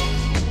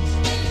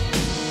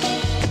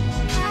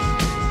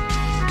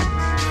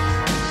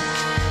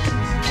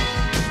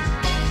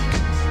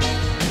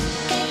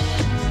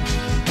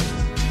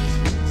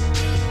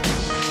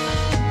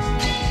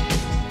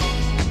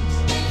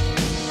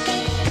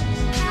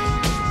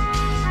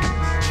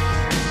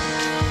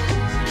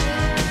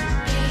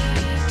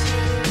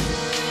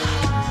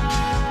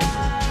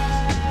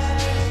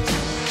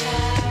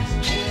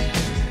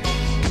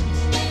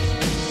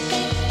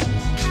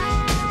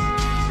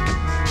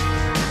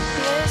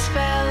 This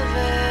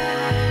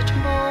velvet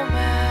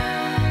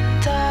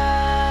moment of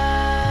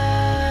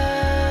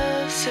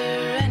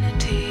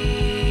serenity.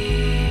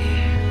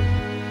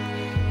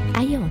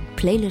 Eier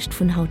Playlist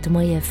vun haute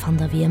Moie fan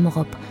der wie immer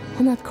op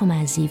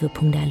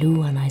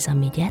 100,7.lu an eiser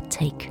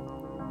Mediathek.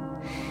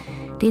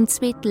 Den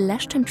zweete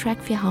lächten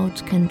Track fir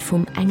Haut kënnt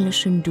vum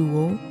englischen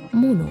Duo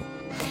Mono.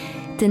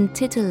 Den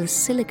Titel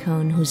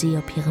Silicone hu sie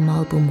op ihrem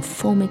Album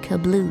Formica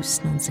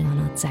Blues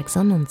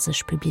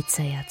 1996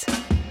 publizeiert.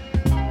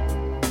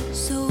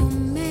 So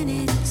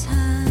many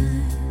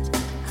times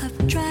I've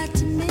tried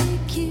to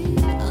make you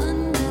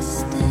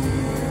understand.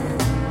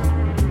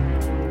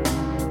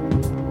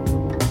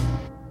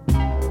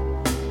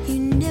 You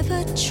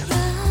never try.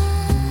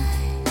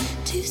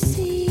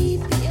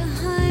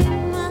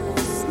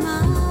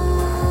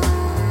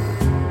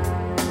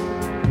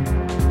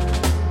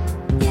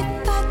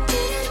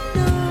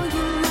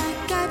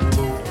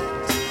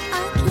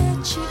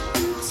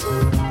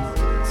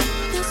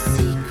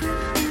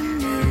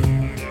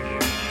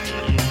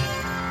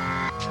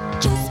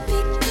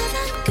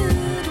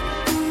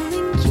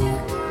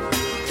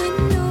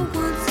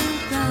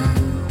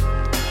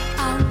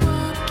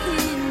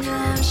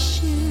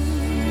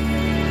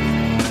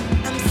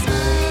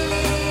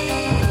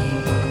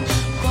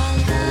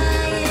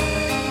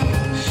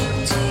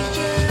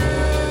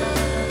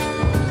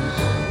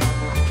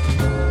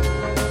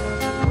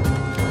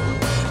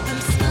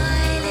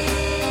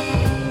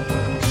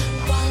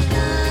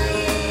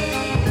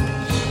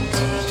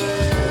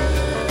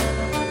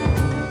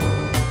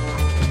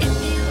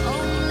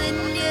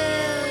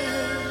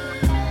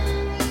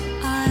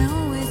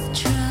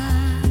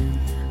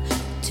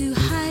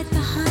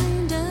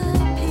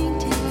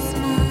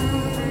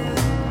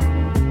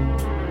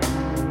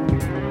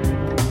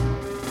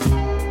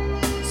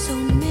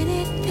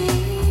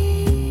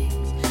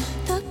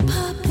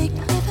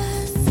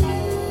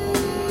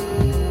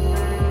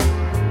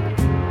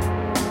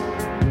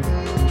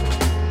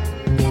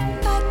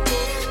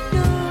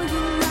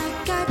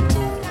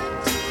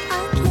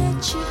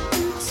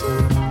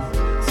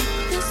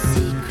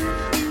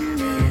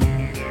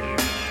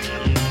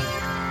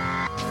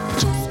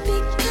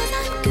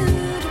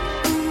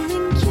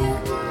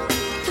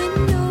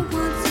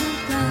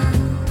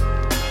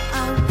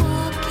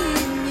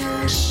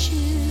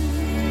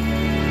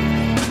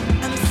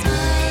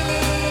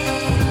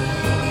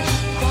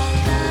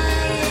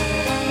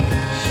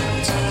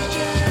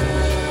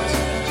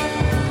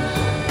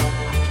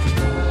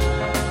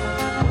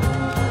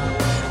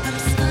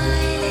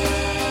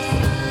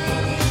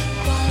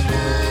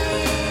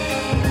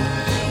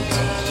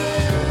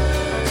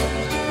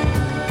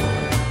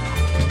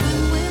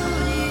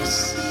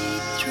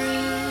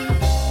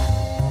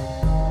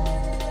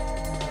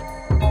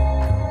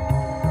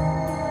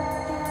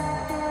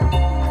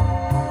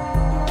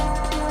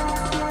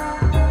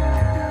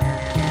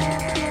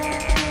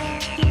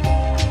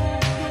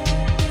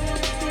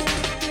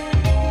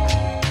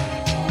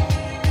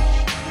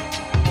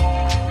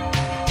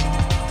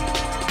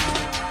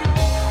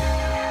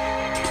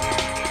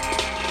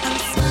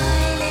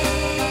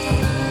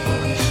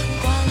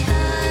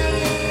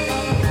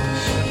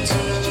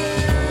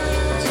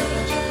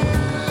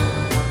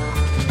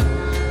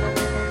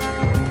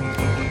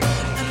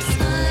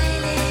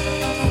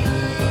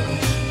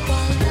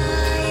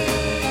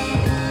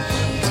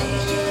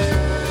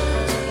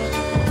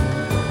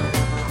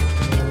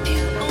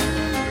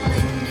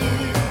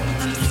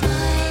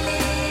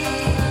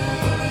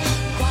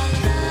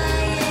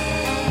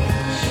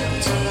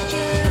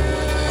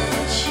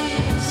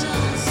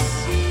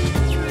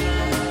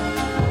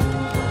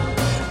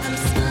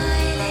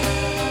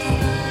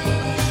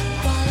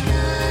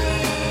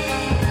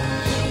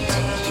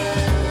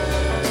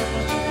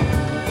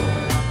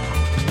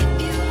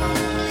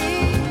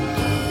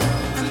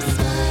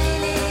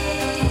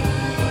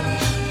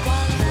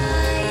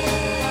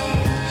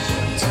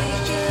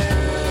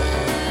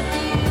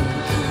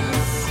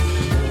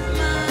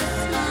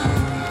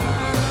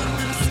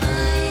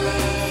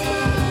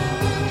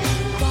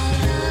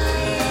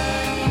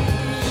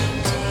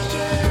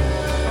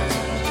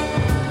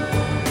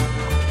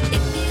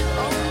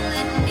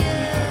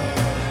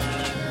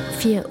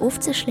 Für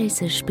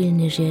aufzuschließen spielen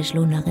ich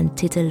einen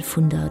Titel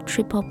von der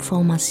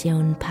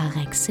Trip-Hop-Formation par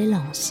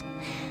excellence.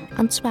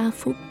 Und zwar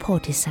von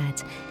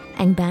Portishead,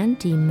 eine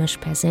Band, die mich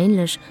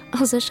persönlich,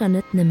 also sicher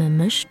nicht nur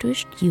mich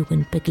durch die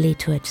Jugend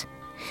begleitet hat.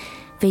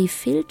 Wie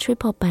viele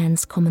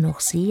Trip-Hop-Bands kommen auch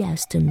sie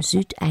aus dem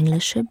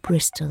südenglischen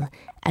Bristol,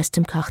 aus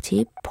dem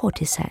Quartier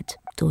Portishead,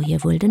 do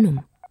hier wohl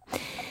den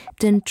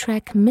Den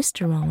Track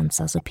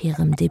Mysterons also auf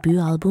ihrem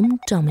Debütalbum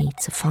Anomie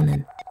zu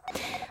finden.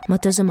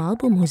 Mit diesem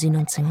Album haben sie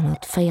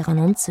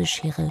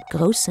 1994 ihren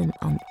grossen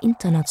und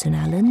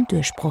internationalen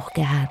Durchbruch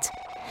gehabt.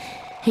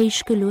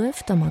 Heisch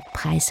gelobt und mit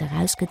Preisen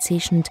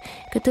herausgezeichnet,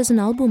 wird dieses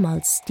Album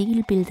als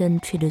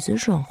stilbildend für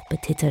dieses Genre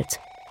betitelt.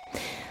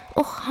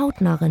 Auch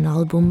haut nach ein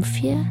Album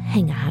für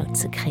Hängehaut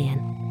zu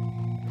kriegen.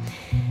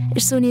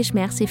 Ich so nicht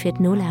merci für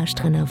die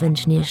Nolauschen und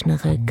wünsche euch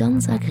noch einen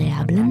ganz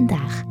agreeablen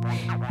Tag.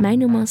 Mein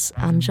Name ist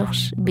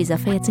Anne-Georges, bis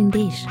auf 14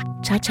 Tage.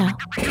 Ciao, ciao.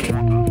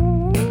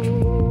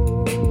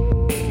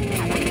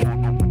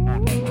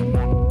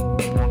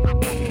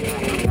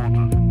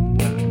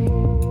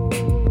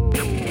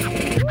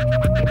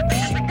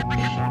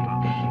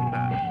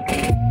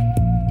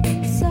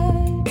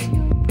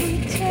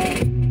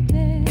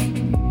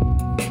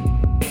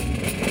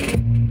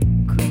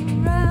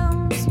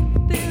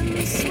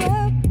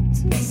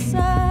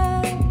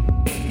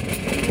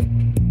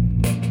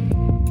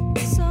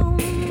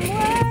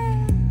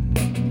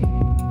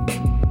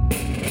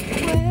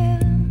 Where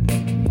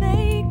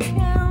they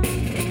come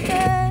from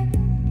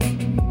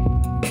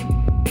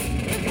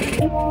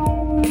there.